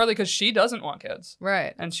 and it was partly because she doesn't want kids.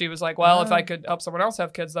 Right. And she was like, well, if I could help someone else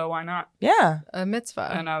have kids, though, why not? Yeah. A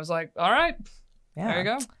mitzvah. And I was like, all right. Yeah. There you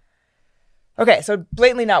go. Okay, so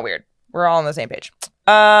blatantly not weird. We're all on the same page.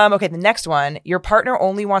 Okay, the next one. Your partner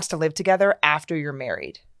only wants to live together after you're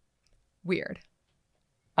married. Weird.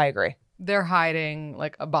 I agree. They're hiding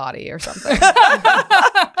like a body or something.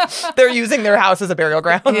 They're using their house as a burial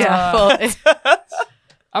ground. Yeah.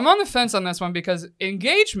 I'm on the fence on this one because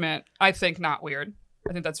engagement, I think, not weird.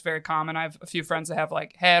 I think that's very common. I have a few friends that have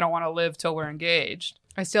like, hey, I don't want to live till we're engaged.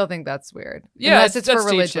 I still think that's weird. Yeah, unless it's for that's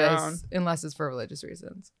to each their own. religious. Unless it's for religious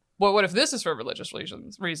reasons. Well, what if this is for religious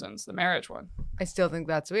reasons, the marriage one? I still think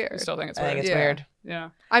that's weird. I still think it's I weird. think it's weird.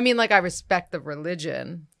 Yeah. I mean, like I respect the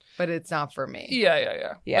religion, but it's not for me.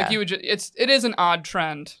 Yeah. Yeah. Like you would it is an odd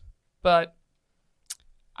trend, but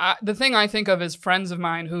the thing I think of is friends of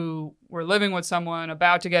mine who were living with someone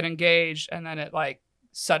about to get engaged and then it like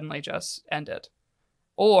suddenly just ended.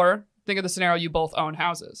 Or think of the scenario you both own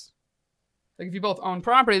houses. Like if you both own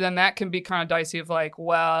property, then that can be kind of dicey of like,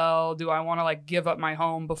 well, do I want to like give up my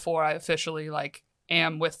home before I officially like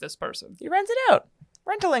am with this person? You rent it out.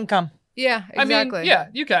 Rental income. Yeah, exactly. I mean, yeah,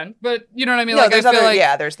 you can, but you know what I mean? No, like, there's I feel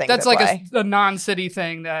like there's things that's that like play. a non-city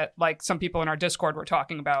thing that like some people in our Discord were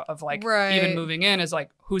talking about of like even moving in is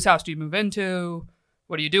like, whose house do you move into?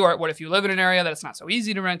 What do you do? Or what if you live in an area that it's not so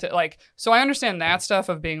easy to rent it? Like, so I understand that stuff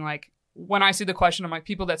of being like, when I see the question of like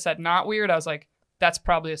people that said not weird, I was like, that's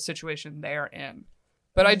probably a situation they're in.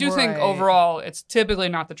 But I do think overall it's typically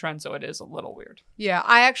not the trend, so it is a little weird. Yeah,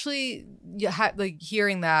 I actually like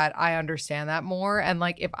hearing that, I understand that more. And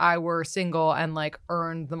like if I were single and like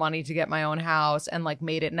earned the money to get my own house and like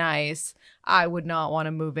made it nice, I would not want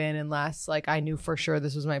to move in unless like I knew for sure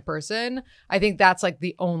this was my person. I think that's like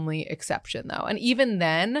the only exception though. And even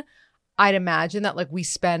then, I'd imagine that like we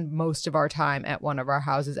spend most of our time at one of our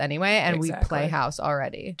houses anyway, and we play house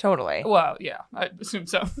already. Totally. Well, yeah, I assume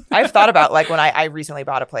so. I've thought about like when I recently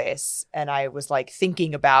bought a place and I was like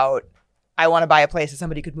thinking about I want to buy a place that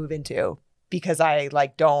somebody could move into because I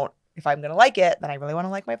like don't, if I'm going to like it, then I really want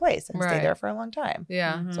to like my place and stay there for a long time.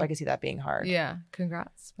 Yeah. Mm-hmm. So I can see that being hard. Yeah.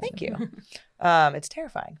 Congrats. Thank you. It's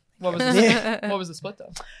terrifying. What was the split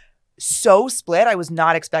though? So split. I was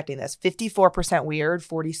not expecting this. 54% weird,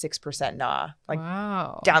 46% nah. Like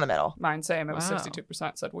down the middle. Mine same. It was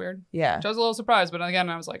 62% said weird. Yeah. Which I was a little surprised, but again,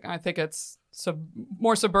 I was like, I think it's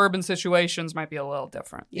more suburban situations might be a little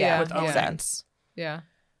different. Yeah. With Makes sense. Yeah.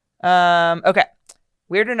 Okay.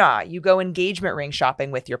 Weird or not, you go engagement ring shopping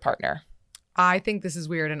with your partner. I think this is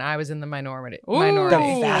weird, and I was in the minority.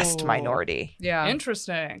 The vast minority. Yeah.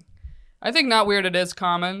 Interesting. I think not weird. It is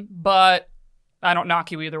common, but I don't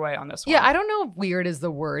knock you either way on this one. Yeah, I don't know if weird is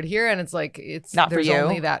the word here, and it's like not there's for you.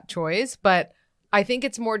 Only that choice, but I think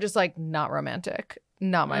it's more just like not romantic,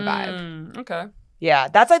 not my vibe. Okay. Yeah,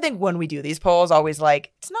 that's I think when we do these polls, always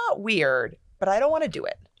like it's not weird, but I don't want to do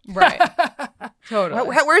it. Right.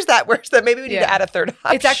 Totally. Where's that? Maybe we need to add a third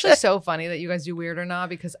option. It's actually so funny that you guys do weird or not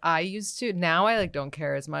because I used to. Now I like don't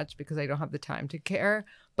care as much because I don't have the time to care.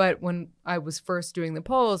 But when I was first doing the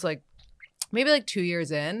polls, like maybe like 2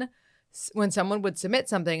 years in, when someone would submit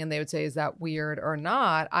something and they would say, is that weird or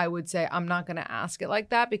not? I would say, I'm not going to ask it like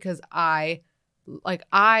that because I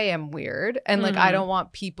am weird. And like, I don't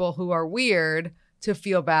want people who are weird to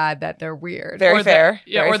feel bad that they're weird. Very fair.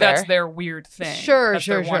 That's their weird thing. Sure.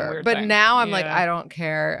 But thing. now I'm like, I don't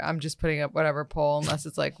care. I'm just putting up whatever poll unless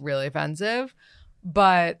it's like really offensive.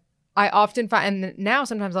 But I often find, and now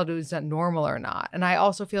sometimes I'll do is that normal or not. And I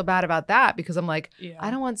also feel bad about that because I'm like,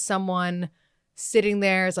 I don't want someone sitting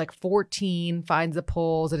there is like 14, finds the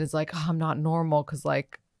polls and is like, oh, I'm not normal because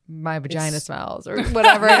like my vagina smells or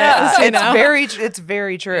whatever it is. It's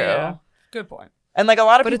very true. Yeah. Good point. And like a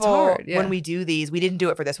lot of people, it's hard, when we do these, we didn't do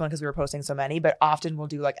it for this one because we were posting so many, but often we'll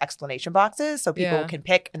do like explanation boxes so people can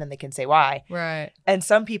pick and then they can say why. Right. And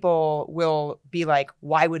some people will be like,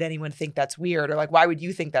 why would anyone think that's weird? Or like, why would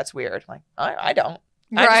you think that's weird? Like, I don't.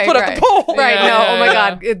 I just put up the poll. Right. Oh my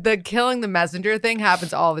God. The killing the messenger thing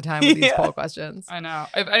happens all the time with these poll questions. I know.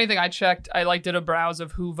 If anything, I checked, I like did a browse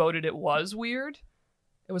of who voted it was weird.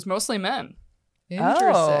 It was mostly men.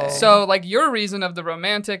 Interesting. So like your reason of the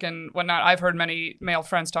romantic and whatnot, I've heard many male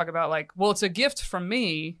friends talk about like, well, it's a gift from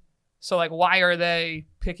me. So like, why are they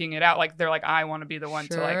picking it out? Like they're like, I want to be the one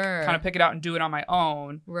to like kind of pick it out and do it on my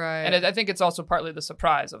own. Right. And I think it's also partly the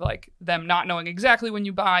surprise of like them not knowing exactly when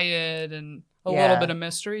you buy it and a little bit of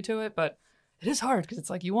mystery to it. But it is hard because it's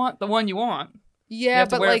like you want the one you want. Yeah,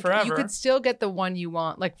 but like you could still get the one you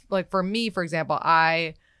want. Like for me, for example,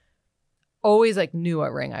 I always like knew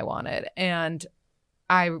what ring I wanted. And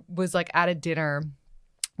I was like at a dinner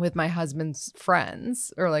with my husband's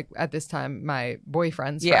friends, or like at this time, my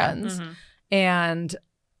boyfriend's friends. Mm-hmm. And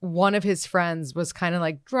one of his friends was kind of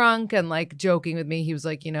like drunk and like joking with me. He was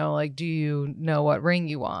like, like, do you know what ring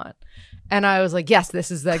you want? And I was like, yes,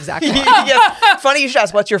 this is the exact one. Yes. Funny you should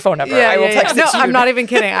ask, what's your phone number? I will text it to you. No, I'm not even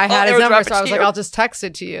kidding. I had his number, so I was like, I'll just text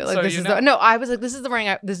it to you. Like, I was like, this is the ring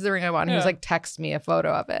I want. And he was like, text me a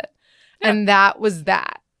photo of it. Yeah. And that was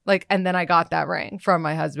that. Like, and then I got that ring from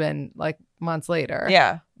my husband like months later.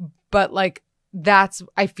 Yeah. But like, that's,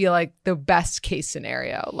 I feel like the best case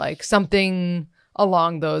scenario, like something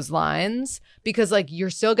along those lines, because like you're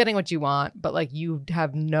still getting what you want, but like you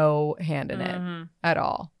have no hand in it at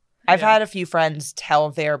all. I've had a few friends tell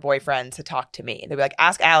their boyfriends to talk to me. They'll be like,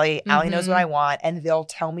 ask Allie. Allie knows what I want. And they'll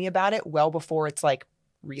tell me about it well before it's like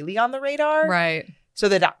really on the radar. Right. So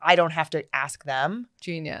that I don't have to ask them.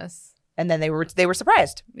 Genius. And then they were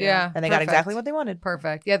surprised. Yeah. And they got exactly what they wanted.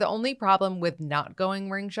 Perfect. Yeah. The only problem with not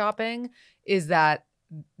going ring shopping is that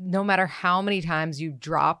no matter how many times you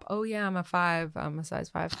drop, oh yeah, I'm a 5, I'm a size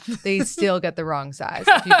 5, they still get the wrong size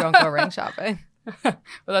if you don't go ring shopping. Well,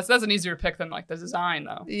 that's an easier pick than like the design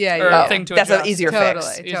though. Yeah. Or thing to that's adjust. an easier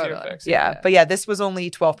fix. Totally. Fix. Yeah. But yeah, this was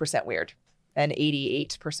only 12% weird and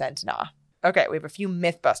 88% nah. Okay, we have a few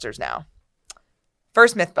Mythbusters now.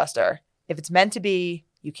 First Mythbuster. If it's meant to be,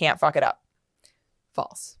 you can't fuck it up.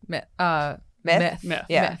 False. Myth. Myth.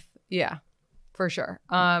 Yeah. Myth. Yeah. For sure.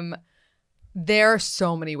 There are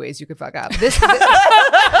so many ways you could fuck up. This not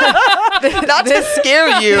to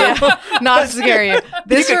scare you. Yeah, not to scare you.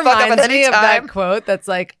 This reminds me of that quote that's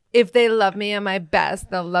like, if they love me at my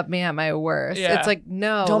best, they'll love me at my worst. Yeah. It's like,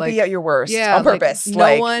 no. Don't be at your worst on purpose.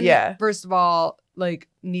 No one, first of all, like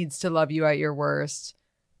needs to love you at your worst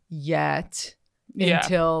yet.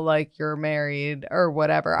 Until like you're married or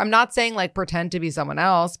whatever. I'm not saying like pretend to be someone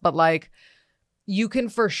else, but like you can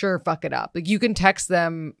for sure fuck it up. Like you can text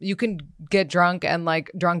them, you can get drunk and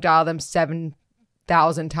like drunk dial them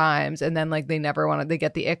 7,000 times and then like they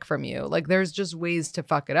get the ick from you. Like there's just ways to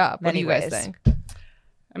fuck it up. What do you guys think?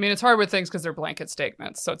 I mean, it's hard with things because they're blanket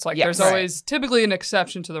statements. So it's like there's always typically an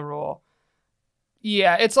exception to the rule.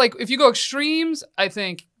 Yeah, it's like if you go extremes, I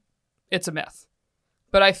think it's a myth.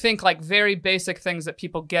 But I think like very basic things that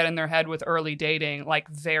people get in their head with early dating, like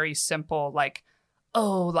very simple, like,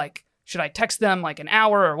 oh, like, should I text them like an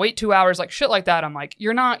hour or wait 2 hours? Like shit like that. I'm like,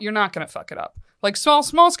 you're not going to fuck it up. Like small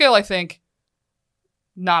scale, I think,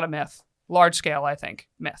 not a myth. Large scale, I think,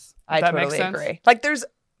 myth. I totally agree. Like there's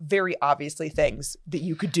very obviously things that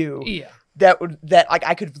you could do. Yeah. That like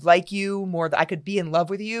I could like you more, that I could be in love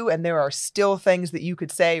with you. And there are still things that you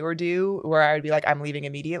could say or do where I would be like, I'm leaving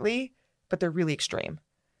immediately. But they're really extreme.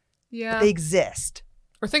 Yeah. But they exist.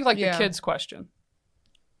 Or think like the kids question.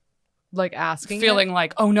 Like asking feeling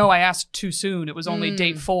like, oh no, I asked too soon. It was only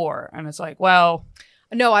date 4. And it's like, well,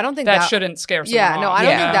 no, I don't think that shouldn't scare someone off. No, I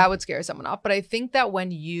don't think that would scare someone off. But I think that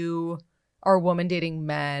when you are a woman dating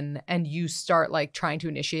men and you start like trying to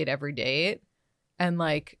initiate every date and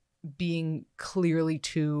like being clearly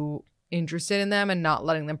too interested in them and not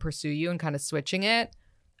letting them pursue you and kind of switching it,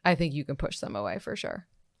 I think you can push them away for sure.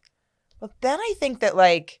 Well, then I think that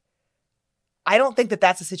like, I don't think that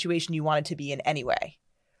that's a situation you wanted to be in anyway.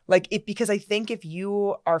 Like because I think if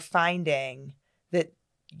you are finding that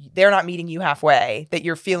they're not meeting you halfway, that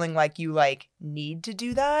you're feeling like you like need to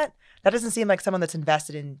do that, that doesn't seem like someone that's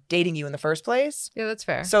invested in dating you in the first place. Yeah, that's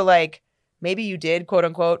fair. So like maybe you did quote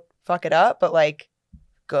unquote fuck it up, but like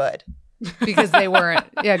good. Because they weren't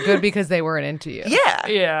good because they weren't into you. Yeah.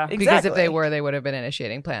 Yeah. Exactly. Because if they were, they would have been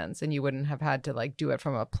initiating plans and you wouldn't have had to like do it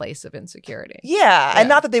from a place of insecurity. Yeah. And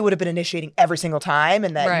not that they would have been initiating every single time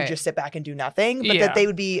and that Right. you just sit back and do nothing, but Yeah. that they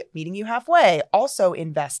would be meeting you halfway, also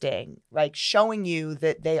investing, like showing you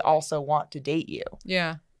that they also want to date you.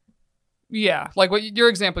 Yeah. Yeah. Like what your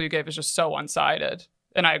example you gave is just so one-sided.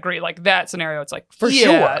 And I agree. Like that scenario, it's like, For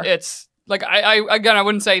yeah, sure. it's like, I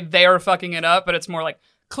wouldn't say they're fucking it up, but it's more like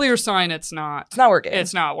clear sign it's not. It's not working.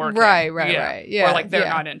 It's not working. Right. Yeah. Yeah. Or like they're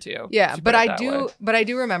yeah. not into you. Yeah, if you but put it I that way.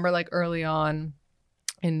 do remember like early on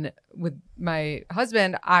with my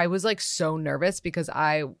husband, I was like so nervous because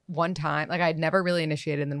one time, like I'd never really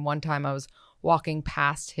initiated, and then one time I was walking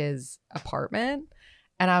past his apartment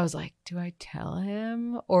and I was like, do I tell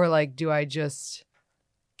him or like do I just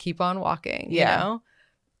keep on walking, you know?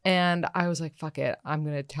 And I was like, fuck it, I'm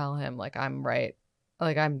going to tell him like I'm right.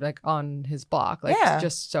 Like I'm like on his block, like it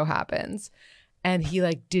just so happens. And he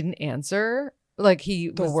like didn't answer. Like he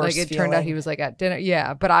was like, it turned out he was like at dinner.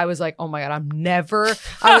 Yeah. But I was like, oh my God, never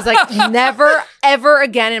ever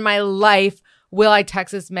again in my life will I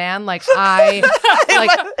text this man. Like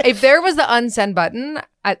if there was the unsend button,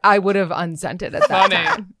 I would have unsent it at that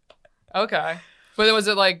time. Okay. But was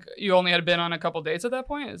it like you only had been on a couple dates at that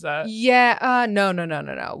point? Is that? Yeah.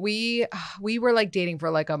 No. We were like dating for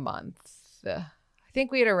like a month. I think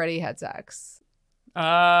we had already had sex.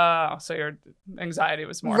 So your anxiety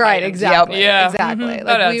was more right. heightened. Exactly. Yeah. Exactly. Mm-hmm.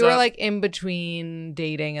 Like we were like in between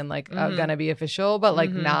dating and like gonna be official, but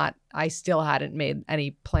like not. I still hadn't made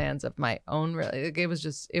any plans of my own. Really, like, it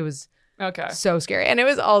was okay. So scary, and it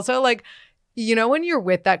was also like, you know, when you're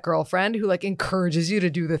with that girlfriend who like encourages you to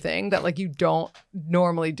do the thing that like you don't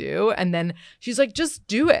normally do, and then she's like, just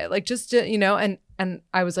do it, like just you know, and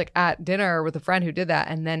I was like at dinner with a friend who did that,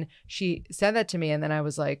 and then she said that to me, and then I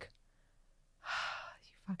was like,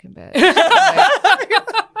 fucking bitch.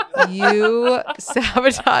 Like, you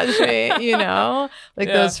sabotage me, you know, like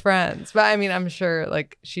those friends. But I mean, I'm sure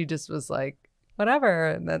like she just was like, whatever,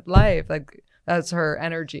 and that life, like that's her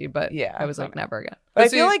energy. But I was like, never again. But I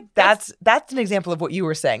feel like that's an example of what you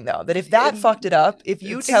were saying though, that if that fucked it up, if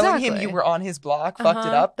you telling him you were on his block fucked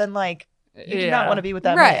it up, then like you do not want to be with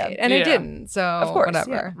that man. And it didn't. So of course,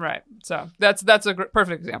 whatever. Right. So that's a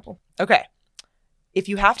perfect example. Okay. If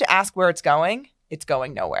you have to ask where it's going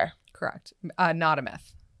nowhere. Correct. Not a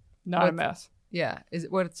myth. Not a myth. Yeah.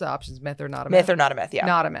 What's the options? Myth or not a myth? Myth or not a myth, yeah.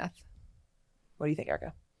 Not a myth. What do you think,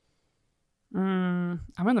 Erica? I'm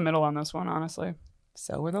in the middle on this one, honestly.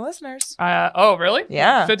 So were the listeners. Oh, really?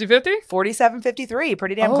 Yeah. 50-50? 47-53.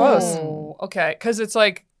 Pretty damn close. Oh, okay. Because it's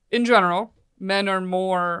like, in general, men are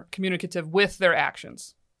more communicative with their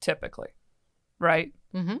actions, typically. Right?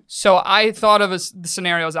 Mm-hmm. So I thought of the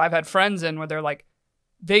scenarios I've had friends in where they're like,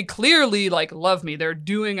 they clearly like love me. They're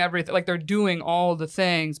doing everything, like they're doing all the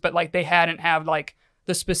things, but like they hadn't had like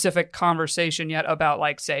the specific conversation yet about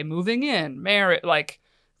like, say, moving in, marriage, like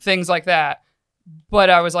things like that.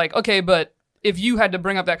 But I was like, okay, but if you had to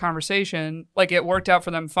bring up that conversation, like it worked out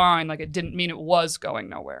for them fine. Like it didn't mean it was going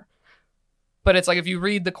nowhere. But it's like, if you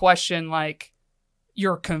read the question, like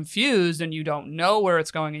you're confused and you don't know where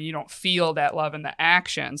it's going and you don't feel that love in the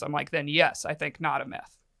actions, I'm like, then yes, I think not a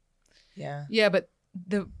myth. Yeah. Yeah, but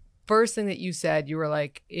the first thing that you said, you were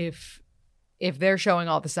like, if they're showing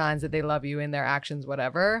all the signs that they love you in their actions,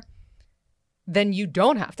 whatever, then you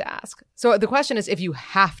don't have to ask. So the question is if you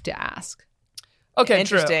have to ask. Okay,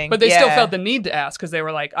 true. But they still felt the need to ask because they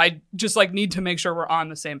were like, I just like need to make sure we're on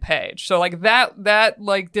the same page. So like that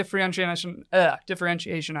like differentiation,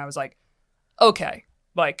 I was like, okay,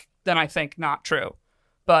 like then I think not true.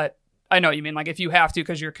 But I know what you mean, like if you have to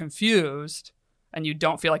because you're confused and you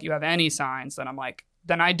don't feel like you have any signs, then I'm like,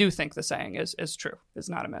 then I do think the saying is true. It's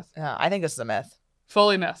not a myth. I think this is a myth.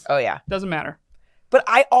 Fully myth. Oh, yeah. Doesn't matter. But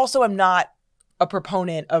I also am not a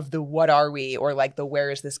proponent of the what are we or like the where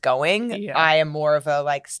is this going. Yeah. I am more of a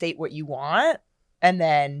like state what you want and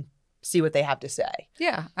then see what they have to say.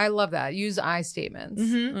 Yeah, I love that. Use I statements.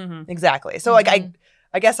 Mm-hmm. Mm-hmm. Exactly. So like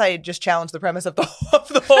I guess I just challenged the premise of the whole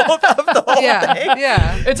thing.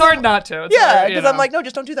 Yeah. It's hard not to. Because I'm like, no,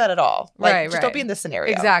 just don't do that at all. Like, just don't be in this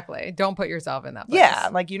scenario. Exactly. Don't put yourself in that place. Yeah,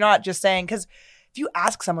 like you're not just saying, because if you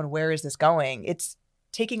ask someone, where is this going? It's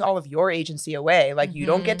taking all of your agency away. Like, you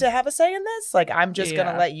don't get to have a say in this. Like, I'm just going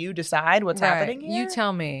to let you decide what's happening here. You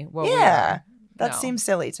tell me what we are. That seems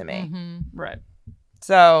silly to me. Mm-hmm. Right.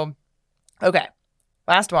 So, okay.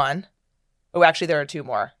 Last one. Oh, actually, there are two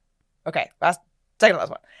more. Okay. Second to last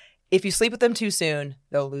one. If you sleep with them too soon,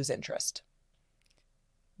 they'll lose interest.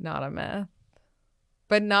 not a myth.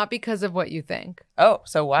 But not because of what you think. Oh,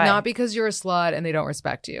 so why? Not because you're a slut and they don't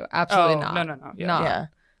respect you. Absolutely not. No. Yeah. Not. Yeah.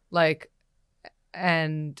 Like,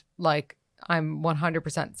 and like, I'm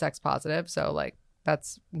 100% sex positive. So like,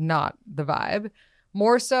 that's not the vibe.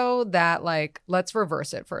 More so that like, let's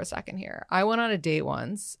reverse it for a second here. I went on a date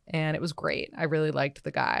once and it was great. I really liked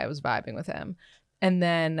the guy. I was vibing with him. And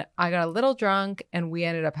then I got a little drunk and we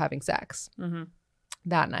ended up having sex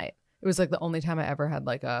that night. It was like the only time I ever had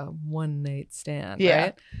like a one night stand. Yeah.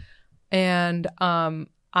 Right? And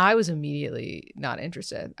I was immediately not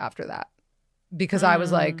interested after that because I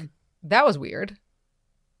was like, that was weird.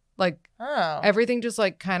 Like everything just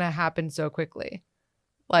like kind of happened so quickly.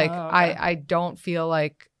 Like I don't feel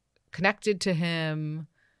like connected to him.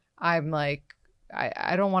 I'm like,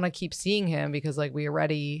 I don't want to keep seeing him because like we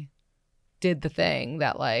already did the thing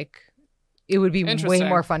that like it would be way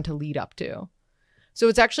more fun to lead up to. So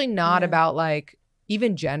it's actually not about like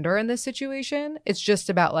even gender in this situation. It's just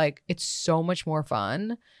about like it's so much more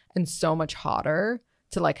fun and so much hotter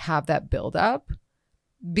to like have that build up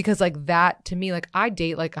because like that to me, like I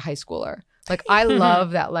date like a high schooler. Like I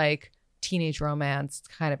love that like teenage romance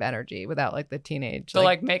kind of energy without like the teenage. So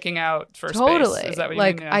like making out first totally. base. Is that what you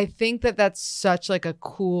like mean? Yeah. I think that that's such like a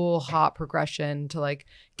cool hot progression to like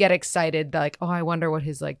get excited like, oh, I wonder what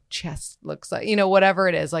his like chest looks like, you know, whatever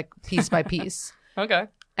it is, like piece by piece. Okay.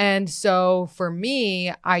 And so for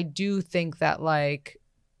me, I do think that like,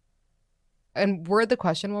 and word the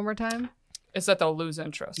question one more time. Is that they'll lose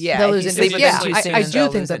interest. Yeah. They'll lose interest. Yeah, I do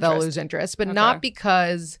think that they'll lose lose interest, but not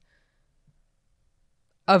because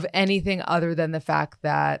of anything other than the fact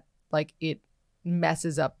that like it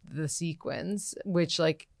messes up the sequence, which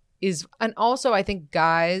like is, and also I think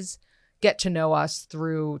guys get to know us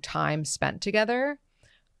through time spent together,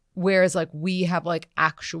 whereas like we have like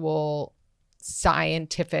actual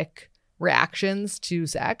scientific reactions to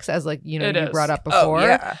sex, as like, you know, you brought up before.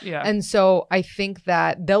 Yeah. And so I think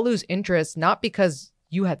that they'll lose interest not because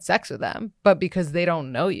you had sex with them, but because they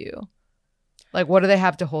don't know you. Like, what do they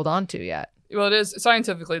have to hold on to yet? Well, it is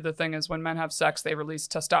scientifically, the thing is when men have sex, they release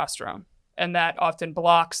testosterone, and that often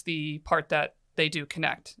blocks the part that they do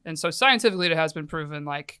connect. And so scientifically, it has been proven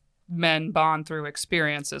like men bond through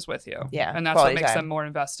experiences with you. Yeah. And that's what makes them more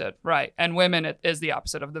invested. Right. And women, it is the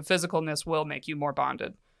opposite of the physicalness will make you more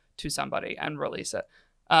bonded to somebody and release it.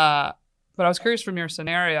 But I was curious from your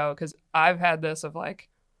scenario, because I've had this of like,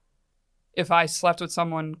 if I slept with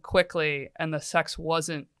someone quickly and the sex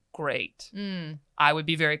wasn't great, I would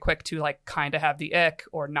be very quick to like kind of have the ick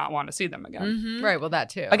or not want to see them again. Right. Well, that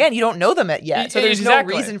too. Again, you don't know them yet. So there's no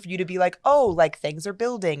Exactly. reason for you to be like, oh, like things are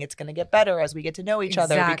building. It's going to get better as we get to know each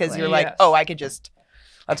other, because you're like, oh, I could just,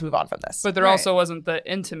 let's move on from this. But there also wasn't the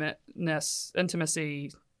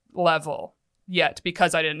intimacy level yet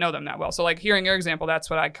because I didn't know them that well. So like hearing your example, that's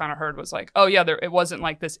what I kind of heard was like, oh yeah, it wasn't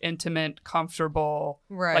like this intimate, comfortable,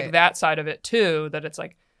 like that side of it too, that it's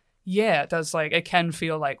like, yeah, it does, like it can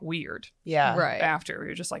feel like weird. Yeah. Right. After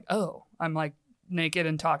you're just like, oh, I'm like naked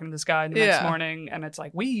and talking to this guy the next morning, and it's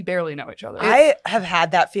like we barely know each other. I have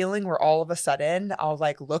had that feeling where all of a sudden I'll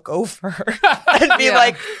like look over and be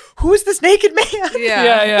like, who's this naked man?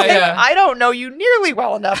 Yeah. I don't know you nearly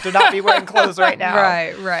well enough to not be wearing clothes right now.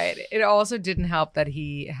 Right. It also didn't help that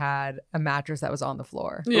he had a mattress that was on the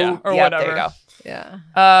floor. Yeah. Ooh, or whatever. There you go. Yeah.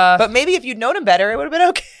 But maybe if you'd known him better, it would have been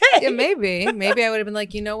okay. Yeah, maybe I would have been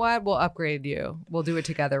like, you know what? We'll upgrade you. We'll do it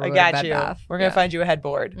together. We'll I got go to you. Bed Bath. We're going to find you a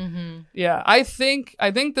headboard. Mm-hmm. Yeah. I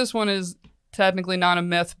think this one is technically not a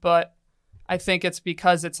myth, but I think it's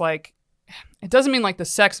because it's like, it doesn't mean like the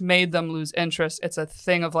sex made them lose interest. It's a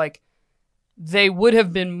thing of like, they would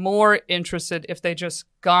have been more interested if they just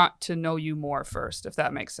got to know you more first, if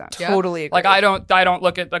that makes sense. Totally agree. Like I don't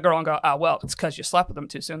look at the girl and go, oh, well, it's because you slept with them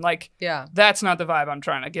too soon. Like, that's not the vibe I'm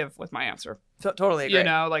trying to give with my answer. Totally agree. You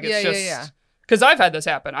know, like it's just because I've had this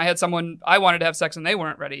happen. I had someone, I wanted to have sex and they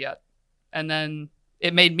weren't ready yet. And then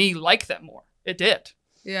it made me like them more. It did.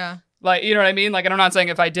 Yeah. Like, you know what I mean? Like, and I'm not saying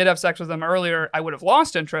if I did have sex with them earlier, I would have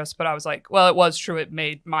lost interest, but I was like, well, it was true. It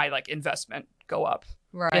made my like investment go up.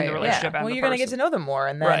 Right. In the relationship and well, the you're going to get to know them more,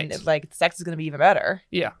 and then like sex is going to be even better.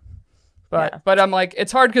 Yeah. But I'm like,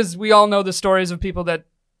 it's hard because we all know the stories of people that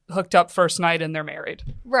hooked up first night and they're married.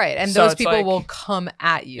 Right. And so those people like... will come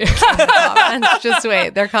at you in the comments. Just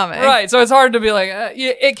wait. They're coming. Right. So it's hard to be like,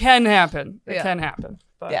 it can happen. It can happen.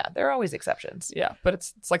 But, yeah. There are always exceptions. Yeah. But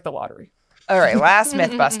it's like the lottery. All right. Last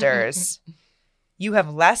Mythbusters. You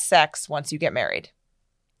have less sex once you get married.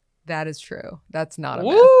 That is true. That's not a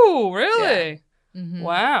myth. Ooh, really? Yeah. Mm-hmm.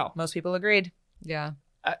 Wow. Most people agreed. Yeah.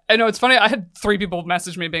 I know it's funny. I had 3 people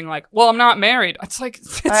message me being like, "Well, I'm not married." It's like,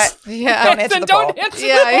 yeah, don't answer the call.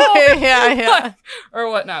 Yeah, or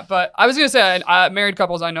whatnot. But I was gonna say, married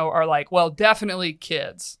couples I know are like, well, definitely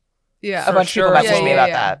kids. Yeah, a bunch of people messaged me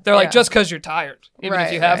about that. They're like, just because you're tired, even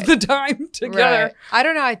if you have the time together. Right. I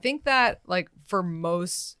don't know. I think that like for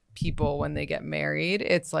most people, when they get married,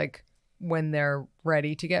 it's like when they're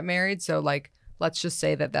ready to get married. So like, let's just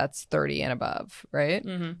say that that's 30 and above, right?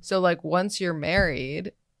 Mm-hmm. So like once you're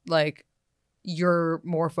married, like you're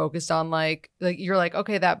more focused on like you're like,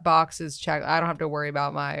 okay, that box is checked. I don't have to worry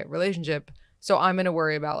about my relationship. So I'm going to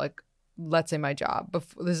worry about like, let's say my job.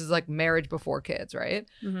 This is like marriage before kids, right?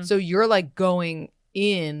 Mm-hmm. So you're like going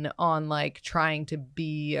in on like trying to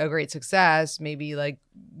be a great success, maybe like,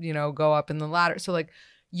 you know, go up in the ladder. So like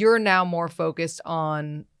you're now more focused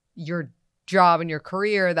on your job and your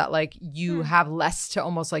career, that like you have less to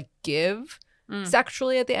almost like give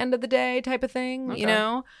sexually at the end of the day type of thing, you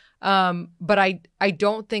know? But I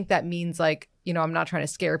don't think that means like, you know, I'm not trying to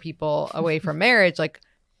scare people away from marriage. Like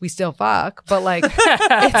we still fuck, but like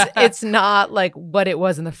it's not like what it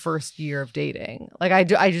was in the first year of dating. Like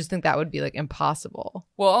I just think that would be like impossible.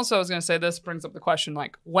 Well, also I was gonna say, this brings up the question,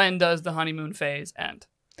 like, when does the honeymoon phase end?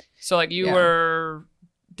 So like you were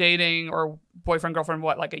dating or boyfriend, girlfriend,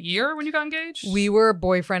 what, like a year when you got engaged? We were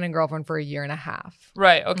boyfriend and girlfriend for a year and a half.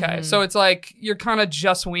 Right. Okay. So it's like you're kind of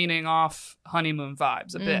just weaning off honeymoon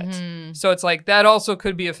vibes a bit. So it's like that also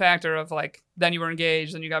could be a factor of like, then you were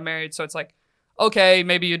engaged, then you got married. So it's like, okay,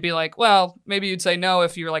 maybe you'd be like, well, maybe you'd say no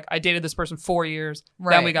if you're like, I dated this person 4 years,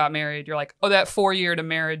 then we got married. You're like, oh, that 4 year to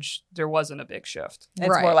marriage, there wasn't a big shift.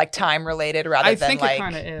 It's more like time related rather than like it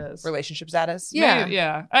kind of is relationship status. Yeah. Maybe,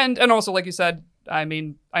 yeah. And also, like you said, I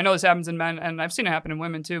mean, I know this happens in men and I've seen it happen in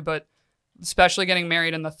women too, but especially getting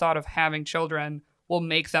married and the thought of having children will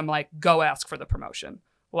make them like go ask for the promotion,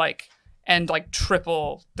 like, and like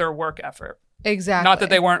triple their work effort. Exactly. Not that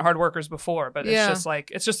they weren't hard workers before, but it's just like,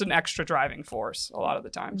 it's just an extra driving force a lot of the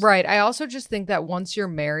times. Right. I also just think that once you're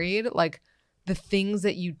married, like the things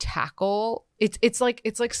that you tackle, it's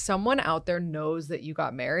like someone out there knows that you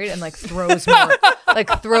got married and like throws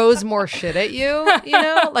more shit at you, you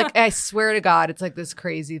know? Like I swear to God, it's like this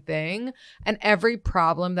crazy thing. And every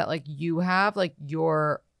problem that like you have, like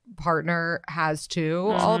your partner has too,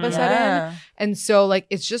 all of a sudden. And so like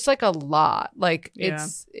it's just like a lot. Like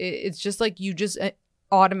it's just like you just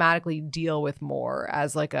automatically deal with more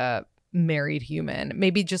as like a married human,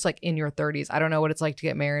 maybe just like in your 30s. I don't know what it's like to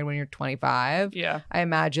get married when you're 25. I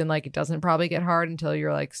imagine like it doesn't probably get hard until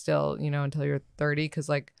you're like still, you know, until you're 30, because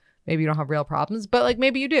like maybe you don't have real problems, but like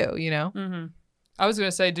maybe you do, you know. I was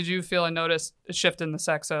gonna say, did you feel and notice a shift in the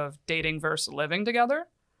sex of dating versus living together?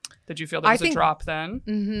 Did you feel there was a drop then?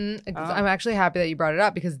 I'm actually happy that you brought it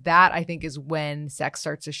up, because that I think is when sex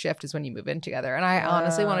starts to shift, is when you move in together. And I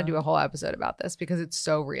honestly want to do a whole episode about this because it's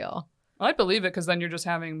so real. I believe it, because then you're just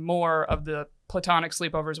having more of the platonic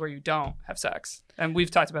sleepovers where you don't have sex, and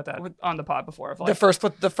we've talked about that on the pod before. Of like, the first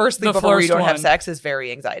sleepover where you don't have sex is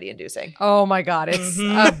very anxiety inducing. Oh my God, it's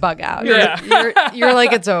a bug out. You're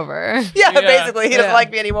like, it's over. Basically, he doesn't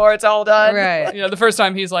like me anymore. It's all done. Right. You know, the first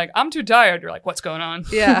time he's like, I'm too tired. You're like, what's going on?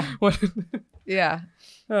 Yeah. Yeah.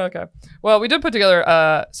 Okay. Well, we did put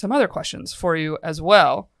together some other questions for you as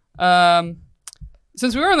well.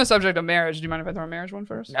 Since we were on the subject of marriage, do you mind if I throw a marriage one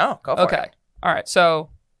first? No, go for it. Okay. All right. So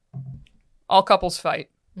all couples fight,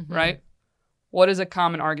 right? What is a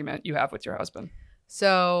common argument you have with your husband?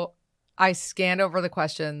 So I scanned over the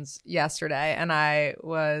questions yesterday and I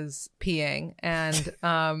was peeing, and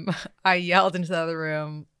I yelled into the other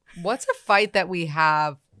room, what's a fight that we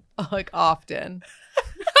have like often?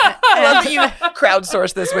 I love that you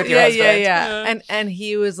crowdsource this with your husband. Yeah. And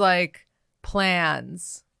he was like,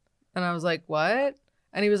 plans. And I was like, what?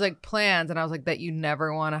 And he was like, plans. And I was like, that you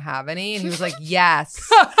never want to have any? And he was like,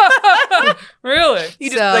 yes. Really?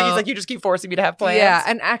 He's like, you just keep forcing me to have plans. Yeah.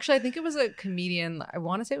 And actually, I think it was a comedian. I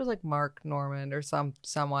want to say it was like Mark Normand or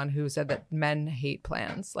someone who said that men hate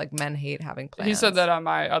plans. Like men hate having plans. He said that on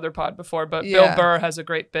my other pod before, but Bill Burr has a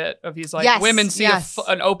great bit of, he's like, women see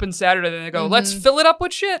an open Saturday and they go, let's fill it up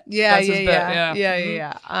with shit. Yeah.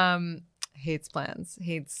 Hates plans.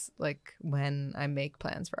 Hates like when I make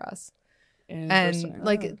plans for us. And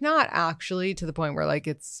like not actually to the point where like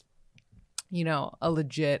it's, you know, a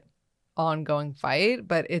legit ongoing fight,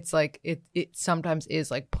 but it's like it sometimes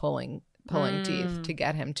is like pulling teeth to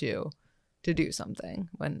get him to do something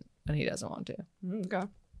when he doesn't want to. Okay.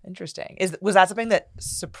 Interesting. Was that something that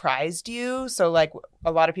surprised you? So like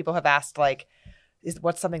a lot of people have asked like,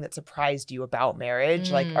 what's something that surprised you about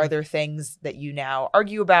marriage? Like, are there things that you now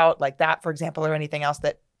argue about like that, for example, or anything else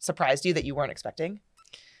that surprised you that you weren't expecting?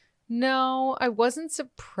 No, I wasn't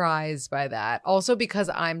surprised by that. Also because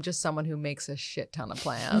I'm just someone who makes a shit ton of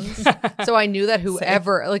plans. So I knew that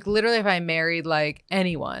whoever, like literally if I married like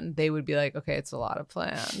anyone, they would be like, okay, it's a lot of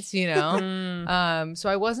plans, you know? So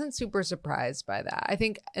I wasn't super surprised by that. I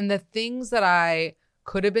think, and the things that I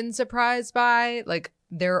could have been surprised by, like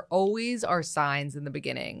there always are signs in the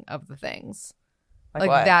beginning of the things.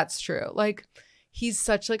 Like that's true. Like he's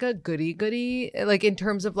such like a goody, like in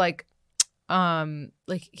terms of like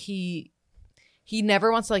he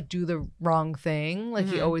never wants to like do the wrong thing. Like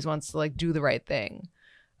he always wants to like do the right thing.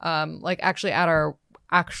 Like actually at our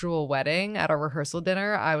actual wedding, at our rehearsal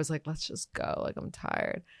dinner, I was like, let's just go. Like I'm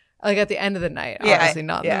tired. Like at the end of the night, obviously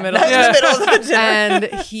not in the middle. Not in the middle of the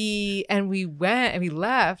dinner. And we went and we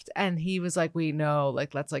left and he was like, wait, no,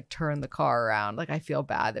 like let's like turn the car around. Like I feel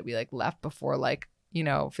bad that we like left before like, you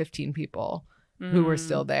know, 15 people who were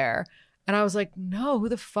still there. And I was like, no, who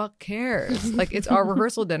the fuck cares? Like, it's our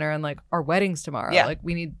rehearsal dinner and like our wedding's tomorrow. Yeah. Like,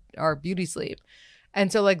 we need our beauty sleep.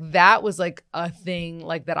 And so, like, that was like a thing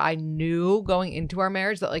like that I knew going into our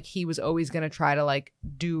marriage that like he was always going to try to like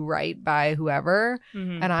do right by whoever.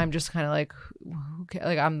 And I'm just kind of like,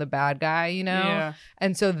 like, I'm the bad guy, you know? Yeah.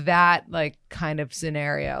 And so that like kind of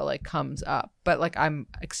scenario like comes up, but like I'm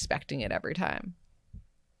expecting it every time.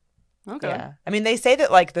 Okay. Yeah. I mean, they say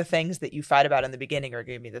that like the things that you fight about in the beginning are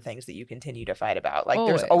going to be the things that you continue to fight about. Like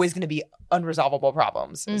there's always going to be unresolvable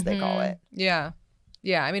problems, as they call it. Yeah.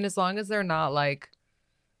 Yeah. I mean, as long as they're not like,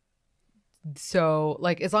 so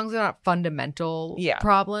like, as long as they're not fundamental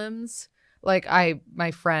problems. Like my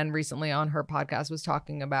friend recently on her podcast was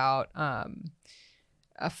talking about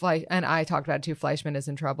a flight, and I talked about it too. Fleischman is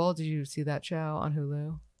in Trouble. Did you see that show on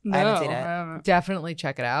Hulu? No, I haven't seen it. Definitely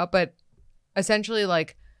check it out. But essentially,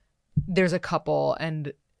 like, there's a couple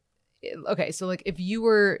and okay, so like if you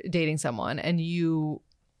were dating someone and you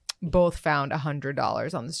both found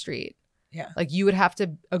 $100 on the street, like you would have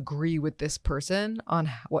to agree with this person on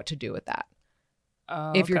what to do with that.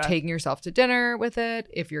 If you're taking yourself to dinner with it,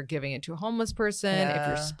 if you're giving it to a homeless person, if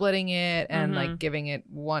you're splitting it and like giving it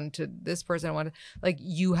one to this person, one to, like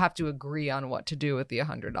you have to agree on what to do with the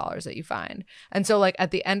 $100 that you find. And so like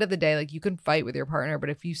at the end of the day, like you can fight with your partner, but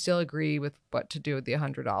if you still agree with what to do with the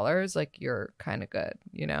 $100, like you're kind of good,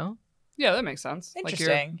 you know? Yeah, that makes sense. Interesting.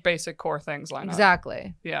 Like your basic core things line up.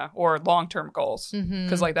 Exactly. Yeah, or long-term goals.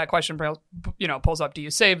 Because like that question, you know, pulls up: do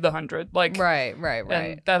you save the 100? Like, right.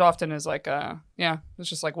 And that often is like, it's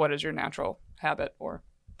just like, what is your natural habit or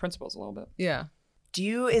principles a little bit? Yeah.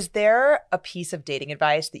 Is there a piece of dating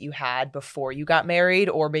advice that you had before you got married,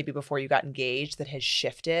 or maybe before you got engaged, that has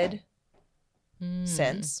shifted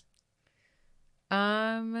since?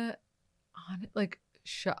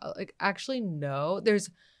 Actually, no.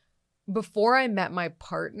 Before I met my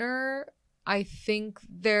partner, I think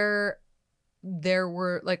there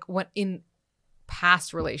were like when in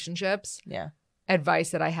past relationships, advice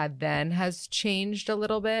that I had then has changed a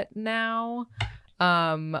little bit now.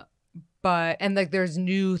 But like there's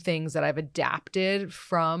new things that I've adapted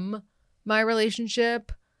from my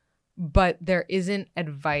relationship, but there isn't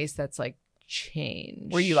advice that's like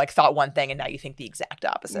changed. Where you like thought one thing and now you think the exact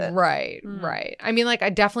opposite. Right. I mean, like I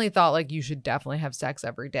definitely thought like you should definitely have sex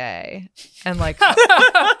every day. And like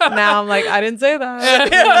now I'm like, I didn't say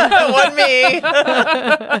that. One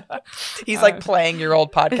me. He's like playing your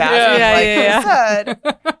old podcast.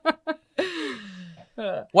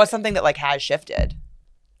 What's something that like has shifted?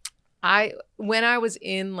 When I was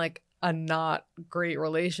in like a not great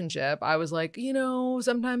relationship, I was like, you know,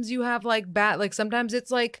 sometimes you have like bad, like sometimes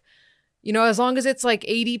it's like, you know, as long as it's like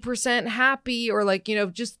 80% happy or like, you know,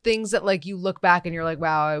 just things that like you look back and you're like,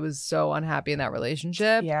 wow, I was so unhappy in that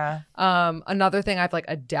relationship. Yeah. Another thing I've like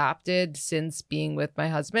adapted since being with my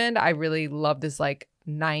husband, I really love this like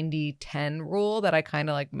 90-10 rule that I kind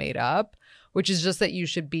of like made up, which is just that you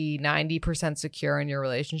should be 90% secure in your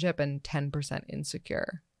relationship and 10%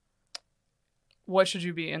 insecure. What should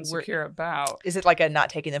you be insecure about? Is it like a not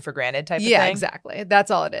taking them for granted type of thing? Yeah, exactly.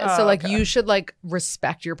 That's all it is. So like you should like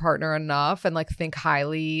respect your partner enough and like think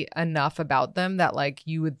highly enough about them that like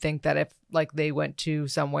you would think that if like they went to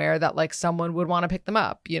somewhere that like someone would want to pick them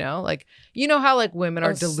up, you know? Like, you know how like women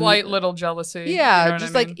are slight little jealousy. Yeah, you know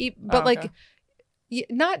just I mean? like, but like,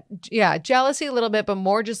 jealousy a little bit, but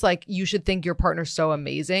more just like you should think your partner's so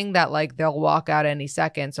amazing that like they'll walk out any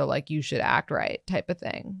second. So like you should act right type of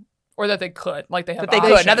thing. Or that they could, like they have that they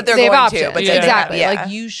could, not that they're going to, but exactly. Like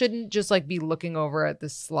you shouldn't just like be looking over at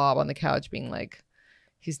this slob on the couch, being like,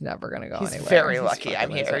 "He's never gonna go anywhere." He's very lucky I'm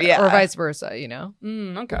here, or vice versa, you know.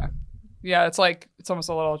 Okay, yeah, it's like it's almost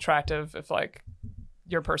a little attractive if like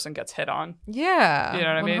your person gets hit on. Yeah. You know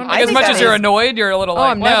what I mean? 100%. Like, as much as you're annoyed, you're a little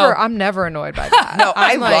I'm never annoyed by that. No,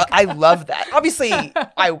 I love that. Obviously,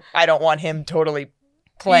 I don't want him totally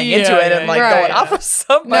playing into it and like going off with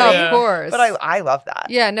somebody. No, of course. But I love that.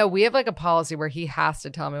 Yeah, no, we have like a policy where he has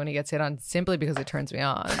to tell me when he gets hit on simply because it turns me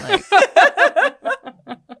on. Like,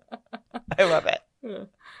 I love it.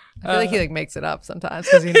 I feel like he like makes it up sometimes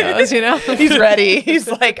because he knows, you know. He's ready. He's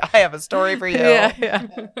like, I have a story for you. Yeah.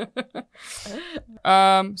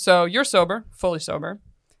 So you're sober, fully sober.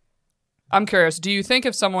 I'm curious, do you think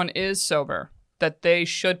if someone is sober that they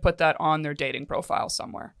should put that on their dating profile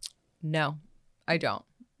somewhere? No, I don't.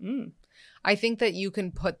 I think that you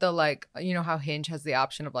can put the like, you know how Hinge has the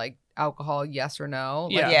option of like alcohol, yes or no.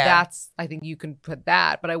 Like, that's, I think you can put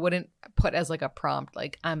that, but I wouldn't put as like a prompt,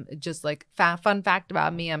 like I'm just like fun fact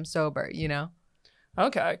about me, I'm sober, you know?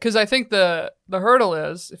 Okay, because I think the hurdle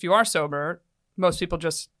is if you are sober, most people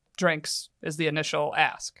just drinks is the initial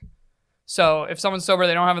ask. So if someone's sober,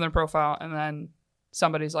 they don't have it in their profile, and then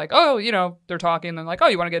somebody's like, oh, you know, they're talking, and then like, oh,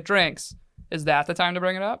 you want to get drinks? Is that the time to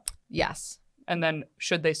bring it up? Yes. And then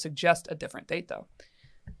should they suggest a different date though?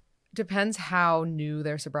 Depends how new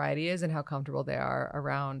their sobriety is and how comfortable they are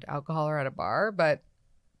around alcohol or at a bar. But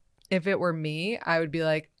if it were me, I would be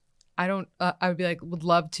like, would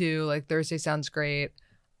love to, like Thursday sounds great.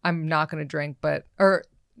 I'm not going to drink, or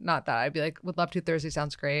not that. I'd be like, would love to, Thursday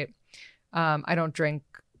sounds great. I don't drink,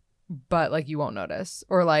 but like you won't notice.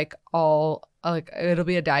 Or like it'll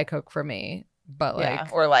be a Diet Coke for me, but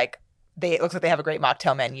like. Or like, it looks like they have a great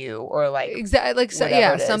mocktail menu, or like exactly, like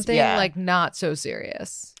something like not so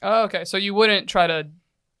serious. Oh, okay, so you wouldn't try to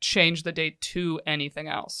change the date to anything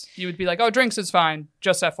else. You would be like, oh, drinks is fine.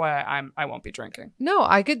 Just FYI, I won't be drinking. No,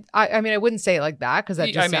 I could. I mean, I wouldn't say it like that because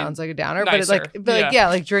that just sounds like a downer. Nicer.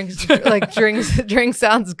 Like drinks, like drinks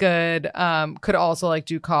sounds good. Could also like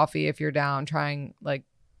do coffee if you're down, trying like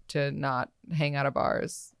to not hang out of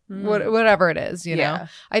bars. Whatever it is, you know.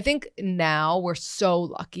 I think now we're so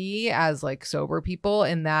lucky as like sober people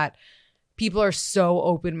in that people are so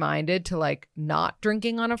open-minded to like not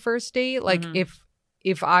drinking on a first date. Like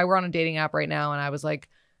if I were on a dating app right now and I was like,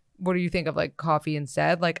 what do you think of like coffee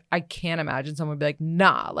instead? Like I can't imagine someone would be like,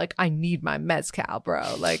 nah, like I need my mezcal,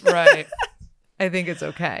 bro. Like right. I think it's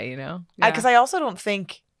okay, you know. Because I also don't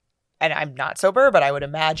think, and I'm not sober, but I would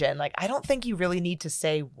imagine like I don't think you really need to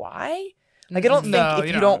say why. Like, I don't think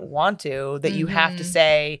if you don't want to, that you have to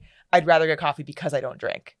say, I'd rather get coffee because I don't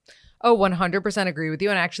drink. Oh, 100% agree with you.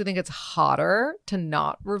 And I actually think it's hotter to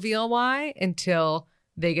not reveal why until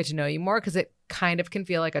they get to know you more, because it kind of can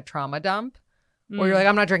feel like a trauma dump where you're like,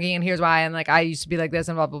 I'm not drinking and here's why. And like, I used to be like this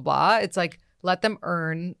and blah, blah, blah. It's like, let them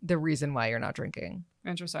earn the reason why you're not drinking.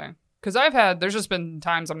 Interesting. Because there's just been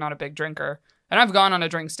times I'm not a big drinker. And I've gone on a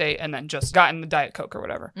drink date and then just gotten the Diet Coke or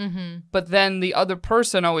whatever. But then the other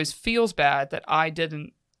person always feels bad that I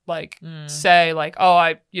didn't like say like, oh,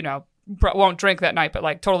 I, you know, won't drink that night, but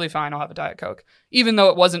like totally fine. I'll have a Diet Coke. Even though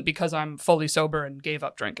it wasn't because I'm fully sober and gave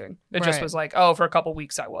up drinking. It just was like, oh, for a couple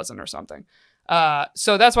weeks I wasn't or something.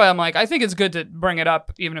 So that's why I'm like, I think it's good to bring it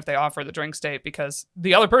up even if they offer the drink date, because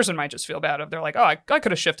the other person might just feel bad if they're like, oh, I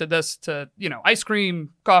could have shifted this to, you know, ice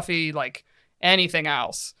cream, coffee, like anything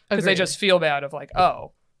else. Because they just feel bad of like,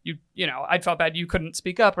 oh, you know, I felt bad you couldn't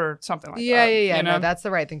speak up or something like that. Yeah. You know? No, that's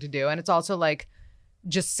the right thing to do. And it's also like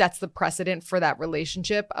just sets the precedent for that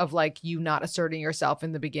relationship of like you not asserting yourself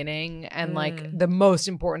in the beginning. And like the most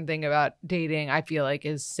important thing about dating, I feel like,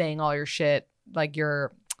 is saying all your shit, like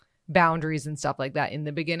your boundaries and stuff like that in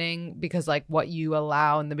the beginning, because like what you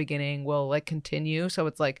allow in the beginning will like continue. So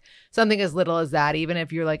it's like something as little as that, even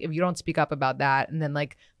if you're like, if you don't speak up about that and then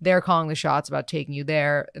like they're calling the shots about taking you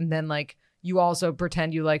there, and then like you also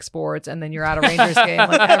pretend you like sports and then you're at a Rangers game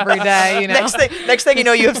like every day, you know. Next thing you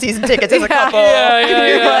know, you have season tickets as a couple.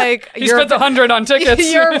 Yeah. Like you spent $100 on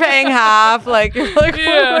tickets. You're paying half. Like you're like, what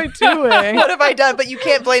am I doing? What have I done? But you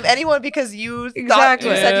can't blame anyone because you thought you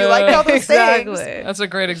said you liked all those things. That's a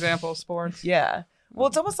great example of sports. Yeah. Well,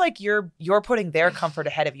 it's almost like you're putting their comfort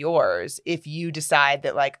ahead of yours if you decide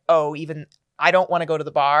that like, oh, even I don't want to go to the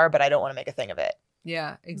bar, but I don't want to make a thing of it.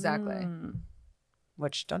 Yeah, exactly.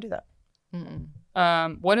 Which, don't do that.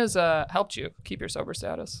 What has helped you keep your sober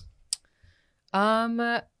status?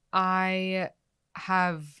 I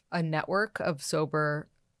have a network of sober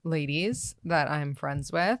ladies that I'm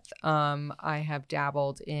friends with. I have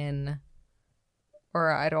dabbled in,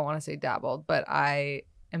 or I don't want to say dabbled, but I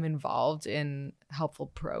am involved in helpful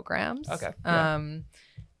programs. Okay.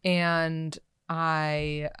 And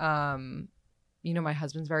I, you know, my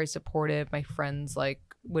husband's very supportive. My friends like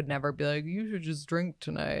would never be like, you should just drink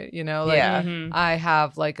tonight, you know. Like, I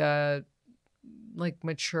have like a like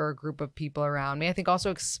mature group of people around me. I think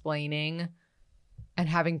also explaining and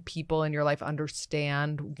having people in your life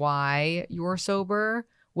understand why you're sober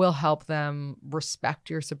will help them respect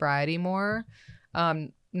your sobriety more.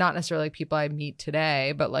 Not necessarily people I meet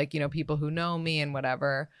today, but like, you know, people who know me and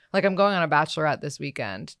whatever. Like I'm going on a bachelorette this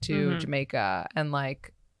weekend to Jamaica, and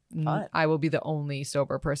like I will be the only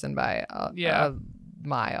sober person by a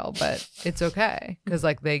mile, but it's okay because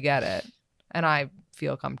like they get it and I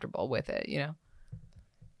feel comfortable with it, you know.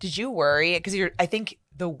 Did you worry? Because I think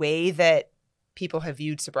the way that people have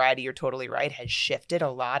viewed sobriety, you're totally right, has shifted a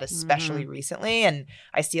lot, especially recently. And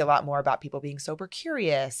I see a lot more about people being sober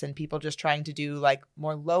curious and people just trying to do like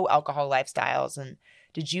more low alcohol lifestyles. And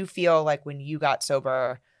did you feel like when you got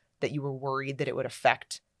sober that you were worried that it would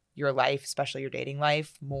affect your life, especially your dating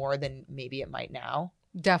life, more than maybe it might now?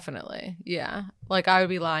 Definitely. Yeah. Like I would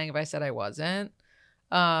be lying if I said I wasn't.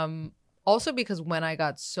 Also because when I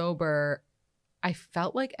got sober, I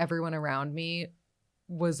felt like everyone around me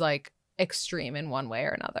was like extreme in one way or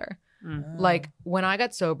another. Like when I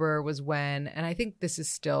got sober was when, and I think this is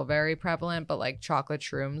still very prevalent, but like chocolate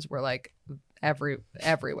shrooms were like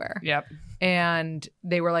everywhere. Yep. And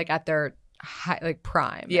they were like at their high, like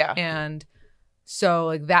prime. Yeah. And so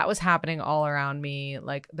like that was happening all around me.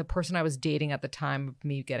 Like the person I was dating at the time of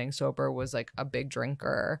me getting sober was like a big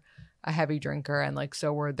drinker, a heavy drinker, and like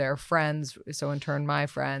so were their friends, so in turn my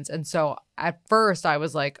friends. And so at first I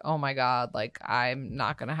was like, oh my God, like I'm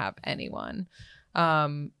not gonna have anyone.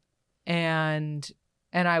 And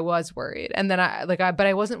I was worried. And then but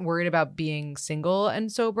I wasn't worried about being single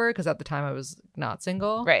and sober because at the time I was not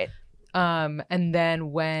single. Right. And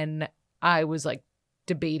then when I was like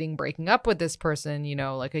debating breaking up with this person, you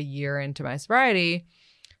know, like a year into my sobriety,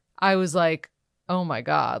 I was like, oh my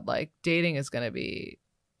God, like dating is gonna be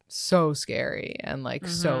so scary and like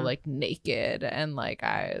so like naked, and like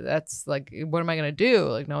that's like, what am I gonna do?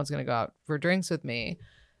 Like no one's gonna go out for drinks with me.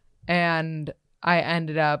 And I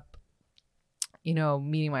ended up, you know,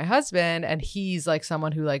 meeting my husband, and he's like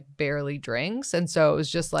someone who like barely drinks, and so it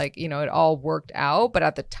was just like, you know, it all worked out. But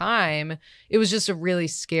at the time it was just a really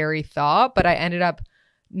scary thought. But I ended up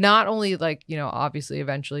not only like, you know, obviously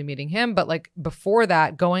eventually meeting him, but like before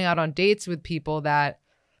that going out on dates with people that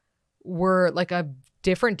were like a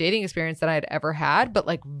different dating experience than I had ever had, but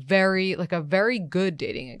like a very good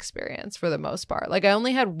dating experience for the most part. Like I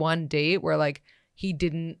only had one date where like he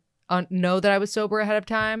didn't know that I was sober ahead of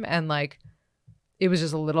time, and like it was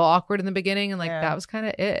just a little awkward in the beginning, and like that was kind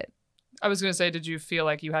of it. I was going to say, did you feel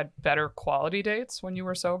like you had better quality dates when you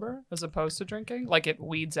were sober as opposed to drinking? Like it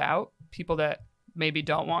weeds out people that maybe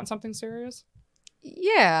don't want something serious?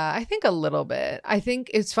 Yeah, I think a little bit. I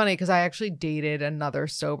think it's funny because I actually dated another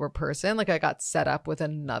sober person. Like I got set up with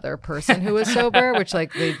another person who was sober, which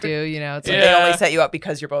like they do, you know. It's like they only set you up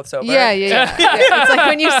because you're both sober. Yeah. It's like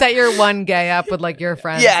when you set your one gay up with like your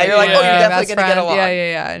friends. Yeah, you're like, oh, you're definitely gonna get along.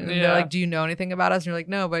 Yeah. And they're like, do you know anything about us? And you're like,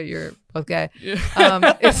 no, but you're both gay.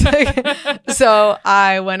 It's like, so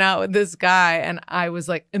I went out with this guy, and I was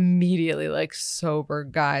like immediately like, sober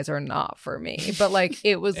guys are not for me. But like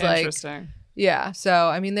it was like interesting. Yeah. So,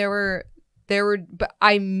 I mean, there were, but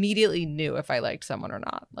I immediately knew if I liked someone or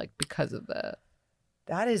not, like because of the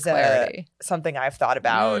that is clarity. Something I've thought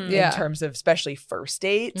about in terms of especially first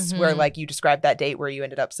dates, where like you described that date where you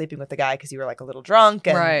ended up sleeping with the guy because you were like a little drunk,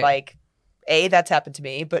 and like A, that's happened to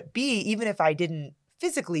me, but B, even if I didn't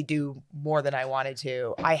physically do more than I wanted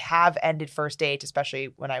to, I have ended first dates,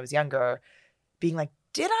 especially when I was younger, being like,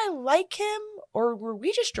 did I like him or were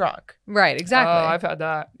we just drunk? Right, exactly. Oh, I've had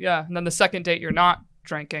that. Yeah. And then the second date, you're not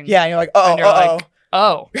drinking. Yeah. And you're like, like,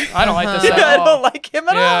 oh, I don't like this at all. I don't like him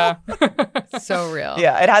at all. So real.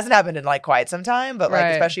 Yeah. It hasn't happened in like quite some time, but like,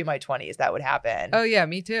 especially in my 20s, that would happen. Oh, yeah.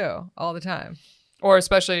 Me too. All the time. Or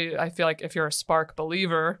especially, I feel like if you're a spark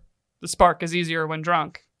believer, the spark is easier when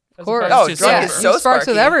drunk. Of course. Drunk is so sparks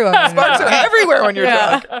sparky. With everyone. Sparks are everywhere when you're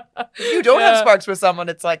drunk. If you don't have sparks with someone,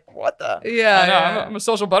 it's like, what the? Yeah. I know. I'm a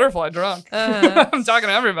social butterfly drunk. I'm talking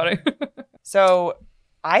to everybody. So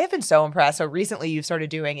I have been so impressed. So recently you've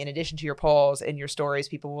started doing, in addition to your polls and your stories,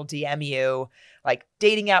 people will DM you like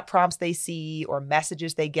dating app prompts they see or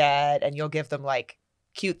messages they get, and you'll give them like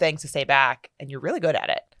cute things to say back, and you're really good at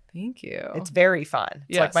it. Thank you. It's very fun.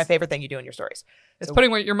 It's like my favorite thing you do in your stories. It's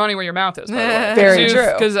putting your money where your mouth is. By the way. Very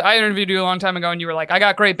true. Because I interviewed you a long time ago, and you were like, I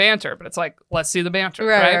got great banter. But it's like, let's see the banter.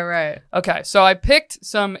 Right. Okay, so I picked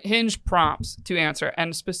some Hinge prompts to answer.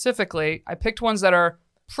 And specifically, I picked ones that are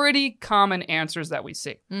pretty common answers that we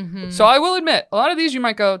see. Mm-hmm. So I will admit, a lot of these you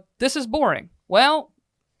might go, this is boring. Well,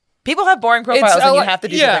 people have boring profiles and you have to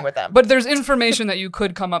do something with them. But there's information that you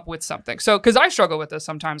could come up with something. So, because I struggle with this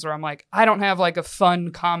sometimes where I'm like, I don't have like a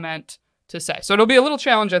fun comment to say. So it'll be a little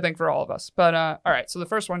challenge, I think, for all of us. But all right. So the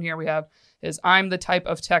first one here we have is I'm the type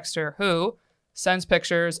of texter who sends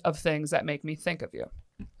pictures of things that make me think of you.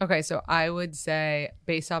 Okay, so I would say,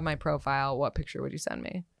 based on my profile, what picture would you send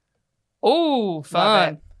me? Oh,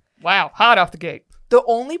 fun. Wow. Hot off the gate. The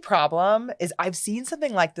only problem is I've seen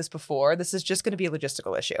something like this before. This is just going to be a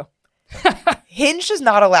logistical issue. Hinge does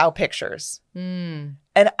not allow pictures. And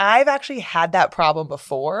I've actually had that problem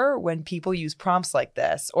before when people use prompts like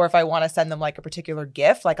this. Or if I want to send them like a particular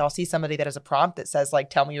GIF, like I'll see somebody that has a prompt that says like,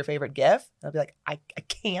 tell me your favorite GIF. And I'll be like, I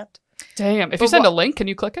can't. Damn. If you send a link, can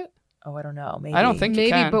you click it? Oh, I don't know. Maybe. I don't think you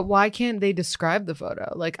can. But why can't they describe the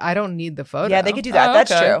photo? Like, I don't need the photo. Yeah, they could do that.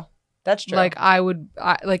 That's true. That's true. Like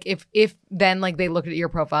like if then like they looked at your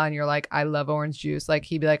profile and you're like, I love orange juice. Like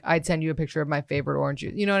he'd be like, I'd send you a picture of my favorite orange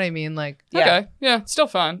juice. You know what I mean? Like, okay, yeah, still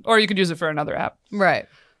fun. Or you could use it for another app. Right.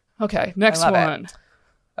 Okay, next one.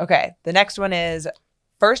 Okay, the next one is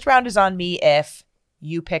first round is on me if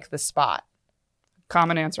you pick the spot.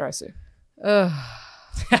 Common answer, I see. Ugh.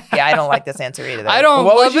 Yeah, I don't like this answer either. I don't.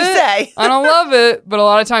 What love would you it. say? I don't love it, but a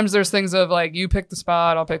lot of times there's things of like you pick the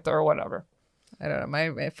spot, I'll pick the or whatever. I don't know.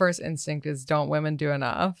 My first instinct is don't women do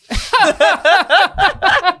enough? I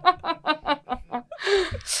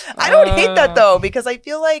don't hate that though, because I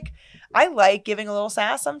feel like I like giving a little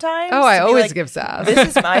sass sometimes. Oh, I always like, give sass.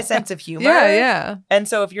 This is my sense of humor. Yeah. And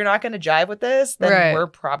so if you're not going to jive with this, then we're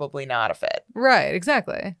probably not a fit. Right,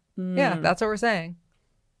 exactly. Yeah, that's what we're saying.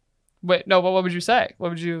 Wait, no, but what would you say? What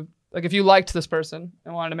would you, like if you liked this person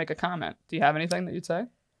and wanted to make a comment, do you have anything that you'd say?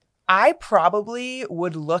 I probably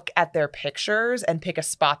would look at their pictures and pick a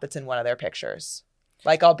spot that's in one of their pictures.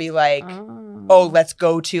 Like I'll be like, oh, let's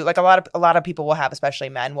go to like a lot of people will have, especially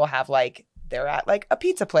men, will have like they're at like a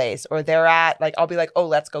pizza place or they're at like I'll be like, oh,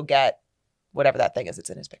 let's go get whatever that thing is that's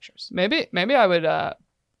in his pictures. Maybe I would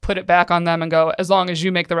put it back on them and go, as long as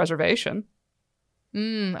you make the reservation.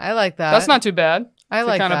 I like that. That's not too bad. I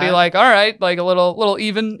like kind of that. be like, all right, like a little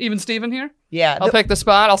even Steven here. Yeah. I'll pick the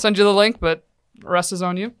spot. I'll send you the link, but the rest is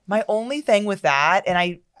on you. My only thing with that, and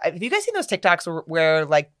I have you guys seen those TikToks where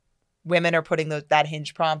like women are putting that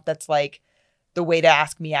Hinge prompt that's like the way to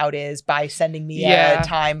ask me out is by sending me a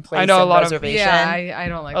time, place, and reservation. I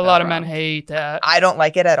don't like a lot of men hate that. I don't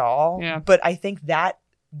like it at all. Yeah. But I think that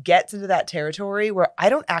gets into that territory where I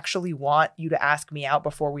don't actually want you to ask me out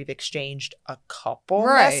before we've exchanged a couple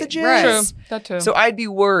messages. Right. True. That too. So I'd be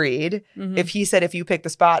worried if he said, if you pick the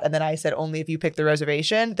spot, and then I said, only if you pick the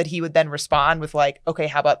reservation, that he would then respond with like, okay,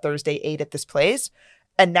 how about Thursday 8 at this place?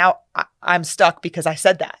 And now I'm stuck because I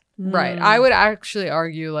said that. Right. I would actually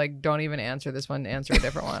argue like don't even answer this one, answer a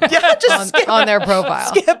different one. Yeah, just on their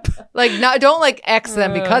profile. Skip. Like don't like X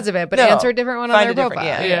them because of it, but answer a different one on their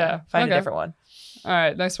profile. Yeah. Find a different one. All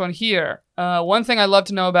right, next one here. One thing I'd love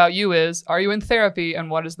to know about you is, are you in therapy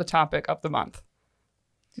and what is the topic of the month?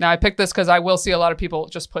 Now, I picked this because I will see a lot of people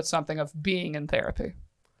just put something of being in therapy.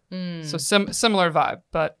 So similar vibe,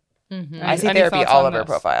 but I see therapy all over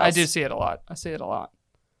profiles. I do see it a lot. I see it a lot.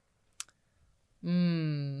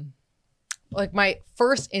 Like my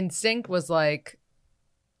first instinct was like,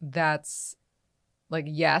 that's like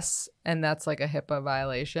yes, and that's like a HIPAA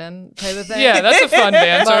violation type of thing. Yeah, that's a fun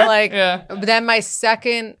answer. But like, yeah. Then my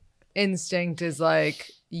second instinct is like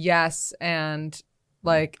yes, and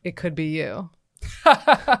like it could be you.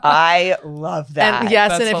 I love that. And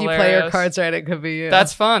yes, That's and if hilarious. you play your cards right, it could be you.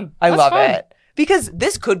 That's fun. I love fun. it. Because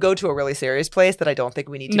this could go to a really serious place that I don't think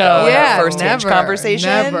we need to go in our first Hinge conversation.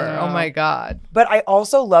 Never. Oh my God. But I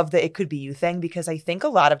also love the it could be you thing, because I think a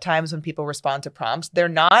lot of times when people respond to prompts, they're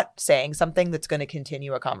not saying something that's going to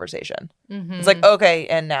continue a conversation. It's like, okay,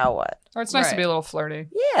 and now what? Or it's nice to be a little flirty.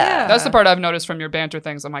 Yeah. That's the part I've noticed from your banter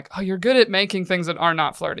things. I'm like, oh, you're good at making things that are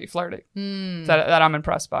not flirty. That I'm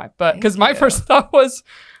impressed by. But because my first thought was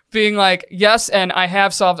being like, yes, and I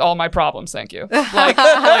have solved all my problems, thank you. Like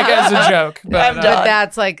as a joke. But, I'm done. But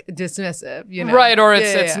that's like dismissive, you know? Right, or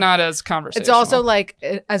it's not as conversational. It's also like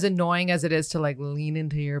as annoying as it is to like lean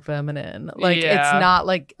into your feminine. Like it's not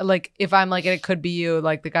like if I'm like, it could be you,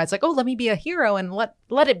 like the guy's like, oh, let me be a hero and let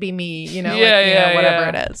it be me, you know? Whatever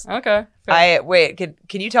it is. Okay. Wait,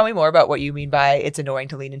 can you tell me more about what you mean by it's annoying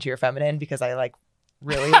to lean into your feminine? Because I like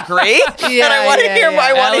really agree. And I want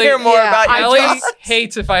to hear more about your Ellie thoughts.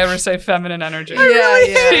 hates if I ever say feminine energy.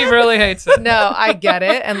 Yeah. She really hates it. No, I get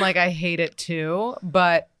it. And like, I hate it too.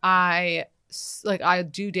 But I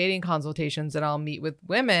do dating consultations and I'll meet with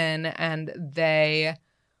women and they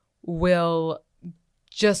will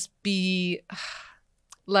just be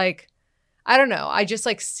like, I don't know. I just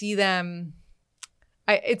like see them.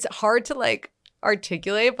 It's hard to like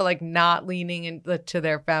articulate, but like not leaning into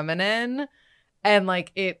their feminine. and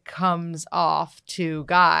like it comes off to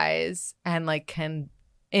guys and like can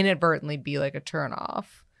inadvertently be like a turn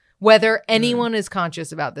off, whether anyone is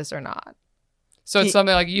conscious about this or not. So it's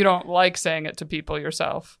something like you don't like saying it to people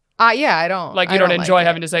yourself. Yeah, I don't. Like you don't enjoy like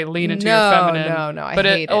having to say lean into your feminine. No, I but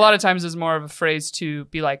hate it. A lot of times is more of a phrase to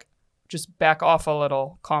be like, just back off a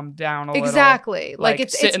little, calm down a little. Exactly. Like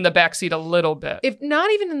sit in the backseat a little bit. If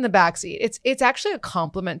not even in the backseat, it's actually a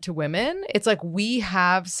compliment to women. It's like we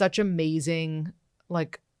have such amazing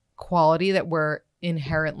like quality that we're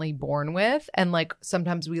inherently born with, and like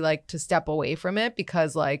sometimes we like to step away from it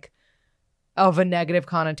because like of a negative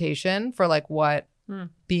connotation for like what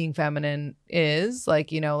being feminine is,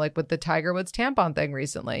 like, you know, like with the Tiger Woods tampon thing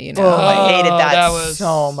recently, you know. I hated that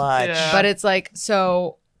so much. Yeah. But it's like,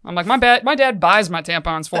 so I'm like, my dad buys my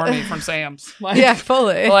tampons for me from Sam's. Like, yeah,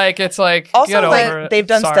 fully. Like it's like also get like over it. they've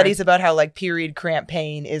done Sorry. studies about how like period cramp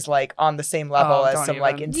pain is like on the same level as some even.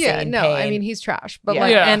 like insane yeah, no, pain. I mean he's trash, but Yeah.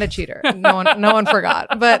 like Yeah. and a cheater. No one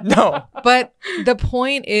forgot. But no. But the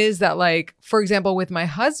point is that like, for example, with my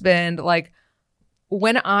husband, like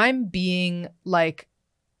when I'm being like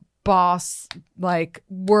boss, like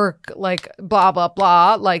work, like blah blah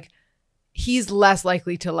blah, like he's less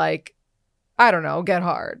likely to like, I don't know, get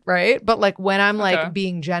hard, right? But like when I'm like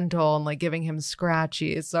being gentle and like giving him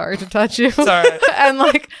scratchies, sorry to touch you, Sorry. and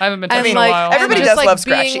like I haven't been and touched in like a while. everybody and does just, love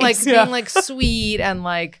like, being scratchies. like Yeah. being like sweet and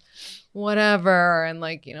like whatever and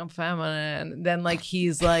like, you know, feminine, then like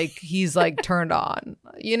he's like turned on,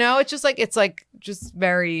 you know. It's just just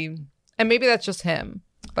very, and maybe that's just him,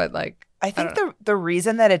 but like I think the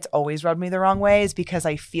reason that it's always rubbed me the wrong way is because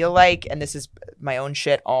I feel like, and this is my own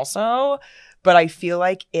shit also, but I feel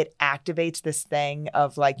like it activates this thing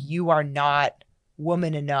of like, you are not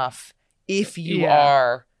woman enough if you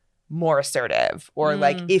are more assertive, or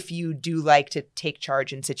like if you do like to take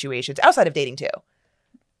charge in situations outside of dating too.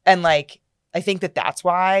 And like, I think that that's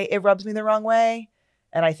why it rubs me the wrong way.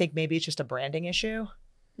 And I think maybe it's just a branding issue.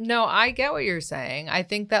 No, I get what you're saying. I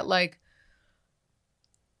think that like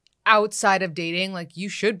outside of dating, like you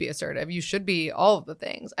should be assertive. You should be all of the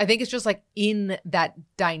things. I think it's just like in that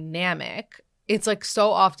dynamic, it's like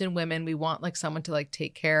so often women, we want like someone to like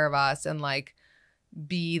take care of us and like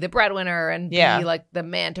be the breadwinner and be like the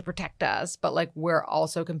man to protect us. But like we're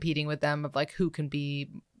also competing with them of like who can be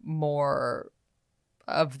more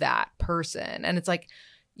of that person. And it's like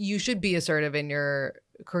you should be assertive in your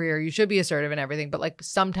career, you should be assertive in everything, but like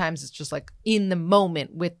sometimes it's just like in the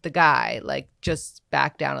moment with the guy, like just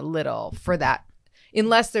back down a little for that,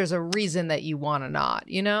 unless there's a reason that you want to not,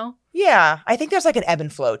 you know. Yeah, I think there's like an ebb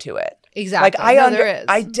and flow to it. Exactly. Like there is.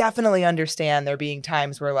 I definitely understand there being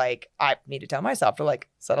times where like I need to tell myself to like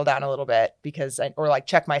settle down a little bit or like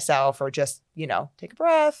check myself, or just, you know, take a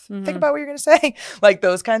breath, think about what you're going to say, like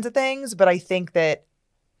those kinds of things. But I think that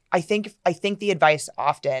I think the advice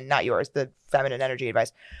often, not yours, the feminine energy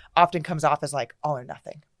advice, often comes off as like all or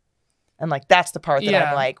nothing. And like that's the part that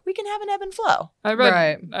I'm like, we can have an ebb and flow.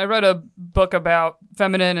 I read a book about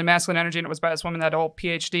feminine and masculine energy, and it was by this woman that had a whole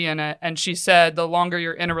PhD in it. And she said the longer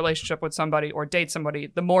you're in a relationship with somebody or date somebody,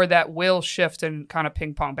 the more that will shift and kind of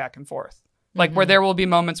ping pong back and forth. Like where there will be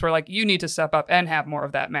moments where like you need to step up and have more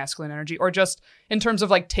of that masculine energy, or just in terms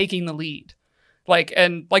of like taking the lead. Like,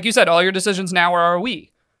 and like you said, all your decisions now are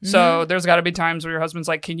we. So there's got to be times where your husband's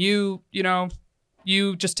like, can you know,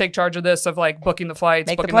 you just take charge of this, of like booking the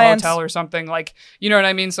flights, booking the hotel or something, like, you know what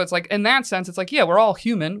I mean? So it's like, in that sense, it's like, yeah, we're all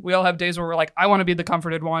human. We all have days where we're like, I want to be the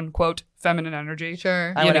comforted one, quote, feminine energy.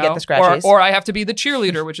 Sure. I want to get the scratchies. Or I have to be the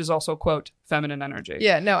cheerleader, which is also, quote, feminine energy.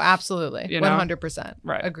 Yeah, no, absolutely. You know? 100%.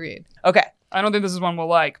 Right. Agreed. Okay. I don't think this is one we'll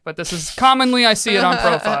like, but this is commonly, I see it on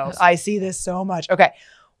profiles. I see this so much. Okay.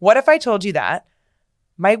 What if I told you that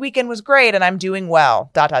my weekend was great and I'm doing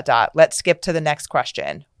well, ... Let's skip to the next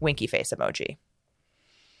question. Winky face emoji.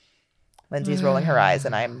 Lindsay's rolling her eyes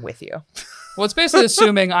and I'm with you. Well, it's basically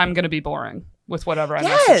assuming I'm going to be boring with whatever I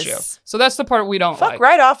message you. So that's the part we don't like. Fuck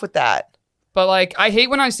right off with that. But like, I hate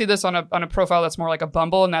when I see this on a profile that's more like a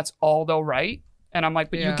Bumble and that's all they'll write. And I'm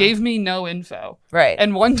like, but you gave me no info. Right.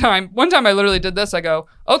 And one time I literally did this. I go,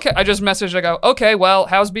 okay, I just messaged, I go, okay, well,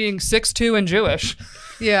 how's being 6'2" and Jewish?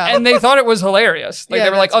 Yeah. And they thought it was hilarious. Like, Yeah,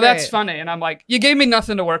 they were like, oh, that's great. funny. And I'm like, you gave me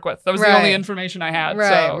nothing to work with. That was the only information I had.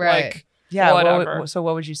 So, like, yeah, whatever. So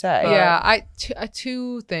what would you say? Yeah,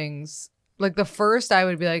 two things. Like the first, I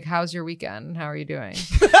would be like, how's your weekend? How are you doing?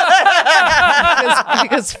 because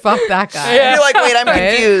fuck that guy. Yeah. You're like, wait, I'm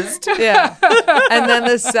confused. Yeah. And then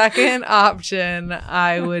the second option,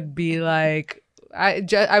 I would be like,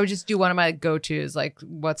 I would just do one of my go-tos, like,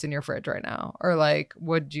 what's in your fridge right now? Or like,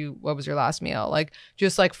 what was your last meal? Like,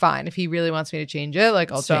 just like, fine. If he really wants me to change it,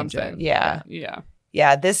 like, I'll change it. Yeah. Yeah.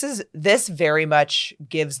 Yeah, this very much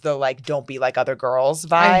gives the like don't be like other girls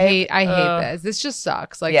vibe. I hate this. This just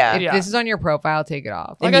sucks. Like if this is on your profile, take it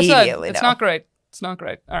off. Like I said, it's not great. It's not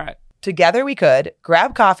great. All right. Together we could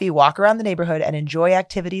grab coffee, walk around the neighborhood, and enjoy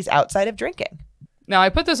activities outside of drinking. Now I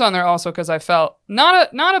put this on there also because I felt not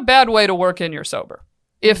a bad way to work in you're sober.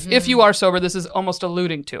 If you are sober, this is almost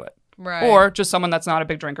alluding to it. Right. Or just someone that's not a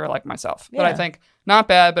big drinker like myself. But I think not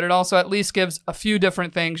bad, but it also at least gives a few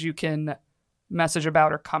different things you can message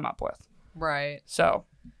about or come up with. Right. So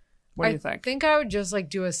what do you think? I think I would just like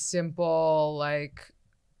do a simple like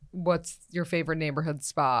what's your favorite neighborhood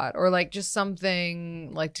spot, or like just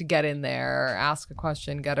something like to get in there, ask a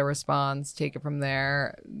question, get a response, take it from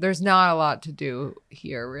there. There's not a lot to do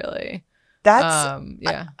here really. That's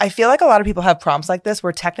I feel like a lot of people have prompts like this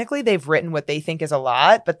where technically they've written what they think is a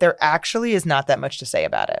lot, but there actually is not that much to say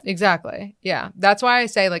about it. Exactly. Yeah. That's why I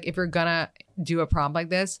say like if you're gonna do a prompt like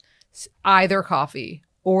this, either coffee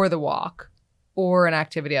or the walk or an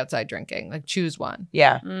activity outside drinking, like choose one.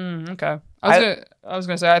 Yeah. Okay. I was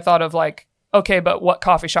gonna say I thought of like, okay, but what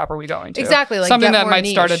coffee shop are we going to? Exactly. Like something that might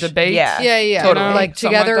niche. start a debate. Yeah. Totally. Like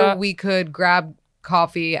together like we could grab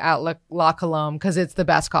coffee at La Colombe because it's the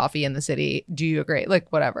best coffee in the city. Do you agree?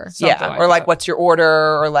 Like whatever. Something or like what's your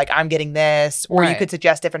order, or like I'm getting this, or you Right. could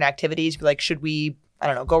suggest different activities. Be like, should we, I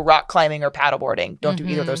don't know, go rock climbing or paddleboarding? Don't do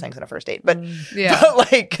either of those things on a first date, but but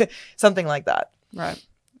like something like that. Right.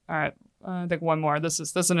 All right. I think one more. This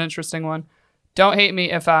is an interesting one. Don't hate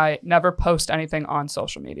me if I never post anything on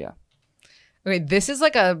social media. Okay, this is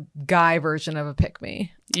like a guy version of a pick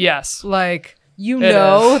me. Yes. Like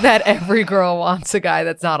that every girl wants a guy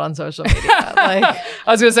that's not on social media. Like I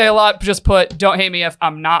was gonna say a lot. Just put don't hate me if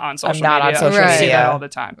I'm not on social media. on social I see media that all the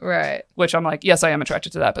time. right, Which I'm like, yes, I am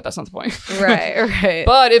attracted to that, but that's not the point. right.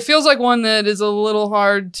 But it feels like one that is a little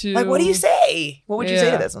hard to. Like, what do you say? What would you say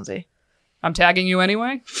to Yeah. this, Lindsay? I'm tagging you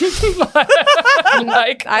anyway. I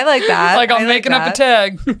like that. Like I'm I like making up a that.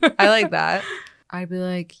 tag. I like that. I'd be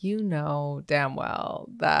like, damn well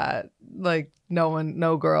that like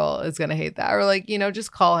no girl is gonna hate that, or like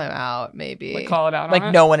just call him out maybe. Like call it out. Like on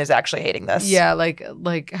it. no one is actually hating this. Yeah,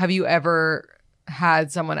 like have you ever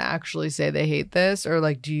had someone actually say they hate this, or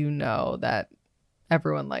like do you know that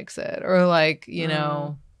everyone likes it, or like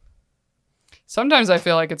Sometimes I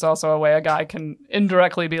feel like it's also a way a guy can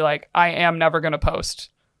indirectly be like, I am never going to post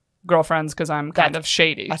girlfriends because I'm kind of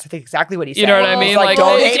shady. That's exactly what he said. You know what I mean? Like,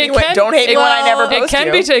 don't hate me when I never post It can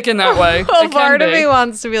you. be taken that way. Well, It can part of be. me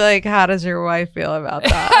wants to be like, how does your wife feel about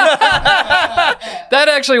that?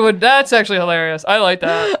 That's actually hilarious. I like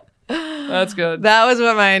that. That's good. That was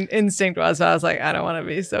what my instinct was. So I was like, I don't want to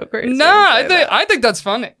be so crazy. No, I think that's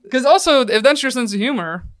funny. Because also, if that's your sense of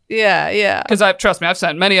humor. Yeah. Because trust me, I've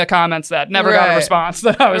sent many a comments that never got a response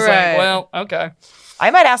that I was like, well, okay.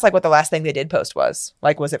 I might ask like what the last thing they did post was.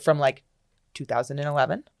 Like, was it from like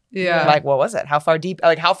 2011? Yeah. Like, what was it? How far deep?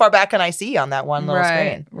 Like, how far back can I see on that one little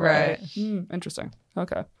screen? Right. Interesting.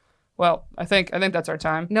 Okay. Well, I think that's our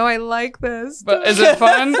time. No, I like this. But is it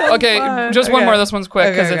fun? Okay, fun. just one more. This one's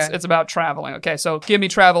quick because Okay. it's about traveling. Okay, so give me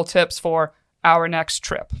travel tips for our next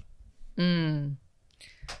trip.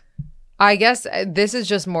 I guess this is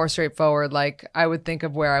just more straightforward. Like, I would think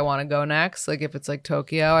of where I want to go next. Like, if it's like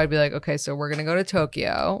Tokyo, I'd be like, okay, so we're going to go to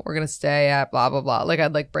Tokyo. We're going to stay at blah, blah, blah. Like,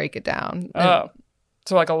 I'd like break it down. Oh,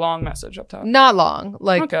 so like a long message up top. Not long,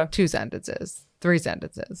 like Okay. 2 sentences, 3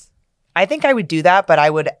 sentences. I think I would do that, but I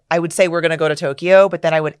would say we're gonna go to Tokyo, but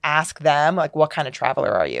then I would ask them like, what kind of traveler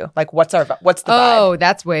are you? Like, what's the vibe? Oh,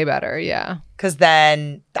 that's way better. Yeah. Because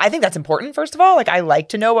then I think that's important. First of all, like I like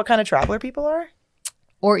to know what kind of traveler people are.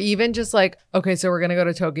 Or even just like, okay, so we're going to go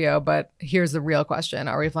to Tokyo, but here's the real question.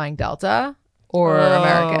 Are we flying Delta or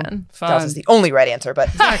American? That was the only right answer, but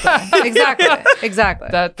Exactly.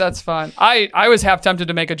 That's fun. I was half tempted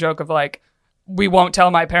to make a joke of like, we won't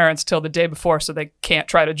tell my parents till the day before so they can't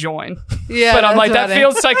try to join. Yeah, but I'm like, that's that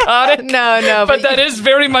feels psychotic. No, but that is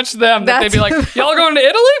very much them. That they'd be like, y'all going to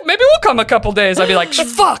Italy? Maybe we'll come a couple days. I'd be like,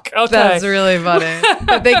 fuck. Okay. That's really funny.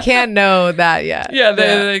 But they can't know that yet. Yeah,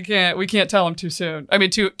 they can't. We can't tell them too soon. I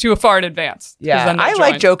mean, too far in advance. yeah, I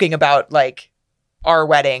like joking about like our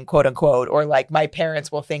wedding, quote unquote, or like my parents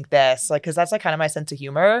will think this, like, because that's like kind of my sense of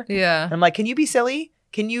humor. Yeah. And I'm like, can you be silly?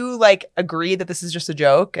 Can you like agree that this is just a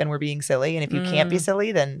joke and we're being silly? And if you can't be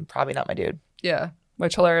silly, then probably not my dude. Yeah.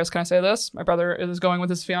 which hilarious. Can I say this? My brother is going with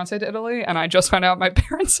his fiance to Italy, and I just found out my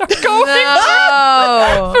parents are going.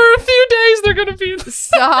 No. For a few days, they're going to be.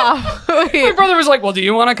 Stop. My brother was like, well, do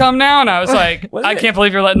you want to come now? And I was like, I can't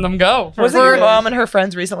believe you're letting them go. Wasn't your mom and her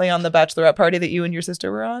friends recently on the bachelorette party that you and your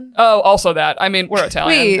sister were on? Oh, also that. I mean, we're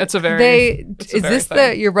Italian. Wait, it's a very. Is this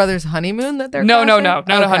your brother's honeymoon that they're No, crashing? not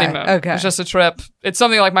a honeymoon. Okay. It's just a trip. It's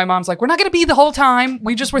something like my mom's like, we're not going to be the whole time.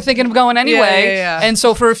 We just were thinking of going anyway. Yeah. And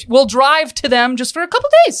so we'll drive to them just for a couple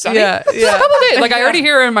days, Sonny. Yeah. Just a couple days. Like I already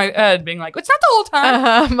hear in my head being like, it's not the whole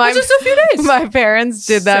time. It's just a few days. My parents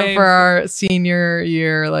did that Same. for our senior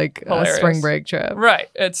year, Hilarious. spring break trip. Right.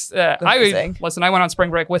 It's I went on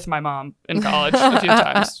spring break with my mom in college a few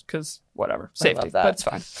times because whatever, safety, but it's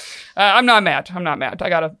fine. I'm not mad. I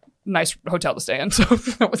got a nice hotel to stay in, so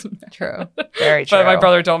that wasn't bad. True. Very true. But my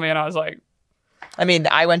brother told me, and I was like, I mean,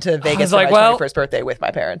 I went to Vegas for my 21st birthday with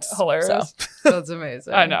my parents. Hilarious. So. That's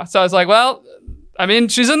amazing. I know. So I was like, well, I mean,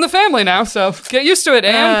 she's in the family now, so get used to it,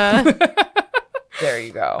 Anne. There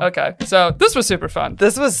you go. Okay. So this was super fun.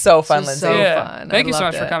 This was so fun, Lindsey. So fun. Thank you so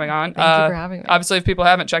much for coming on. Thank you for having me. Obviously, if people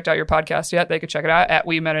haven't checked out your podcast yet, they could check it out at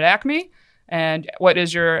We Met at Acme. And what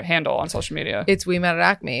is your handle on social media? It's We Met at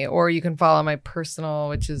Acme, or you can follow my personal,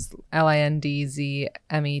 which is LINDZMETZ.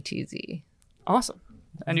 Awesome.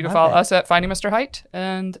 And you can follow us at Finding Mr. Height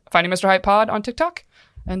and Finding Mr. Height Pod on TikTok.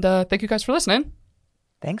 And thank you guys for listening.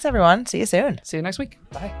 Thanks, everyone. See you soon. See you next week.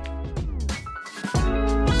 Bye.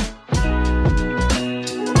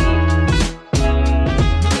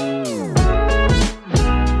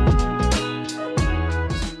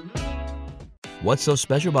 What's so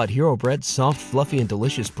special about Hero Bread's soft, fluffy, and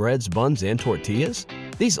delicious breads, buns, and tortillas?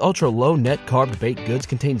 These ultra-low net-carb baked goods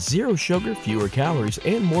contain zero sugar, fewer calories,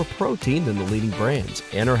 and more protein than the leading brands,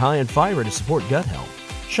 and are high in fiber to support gut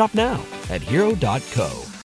health. Shop now at Hero.co.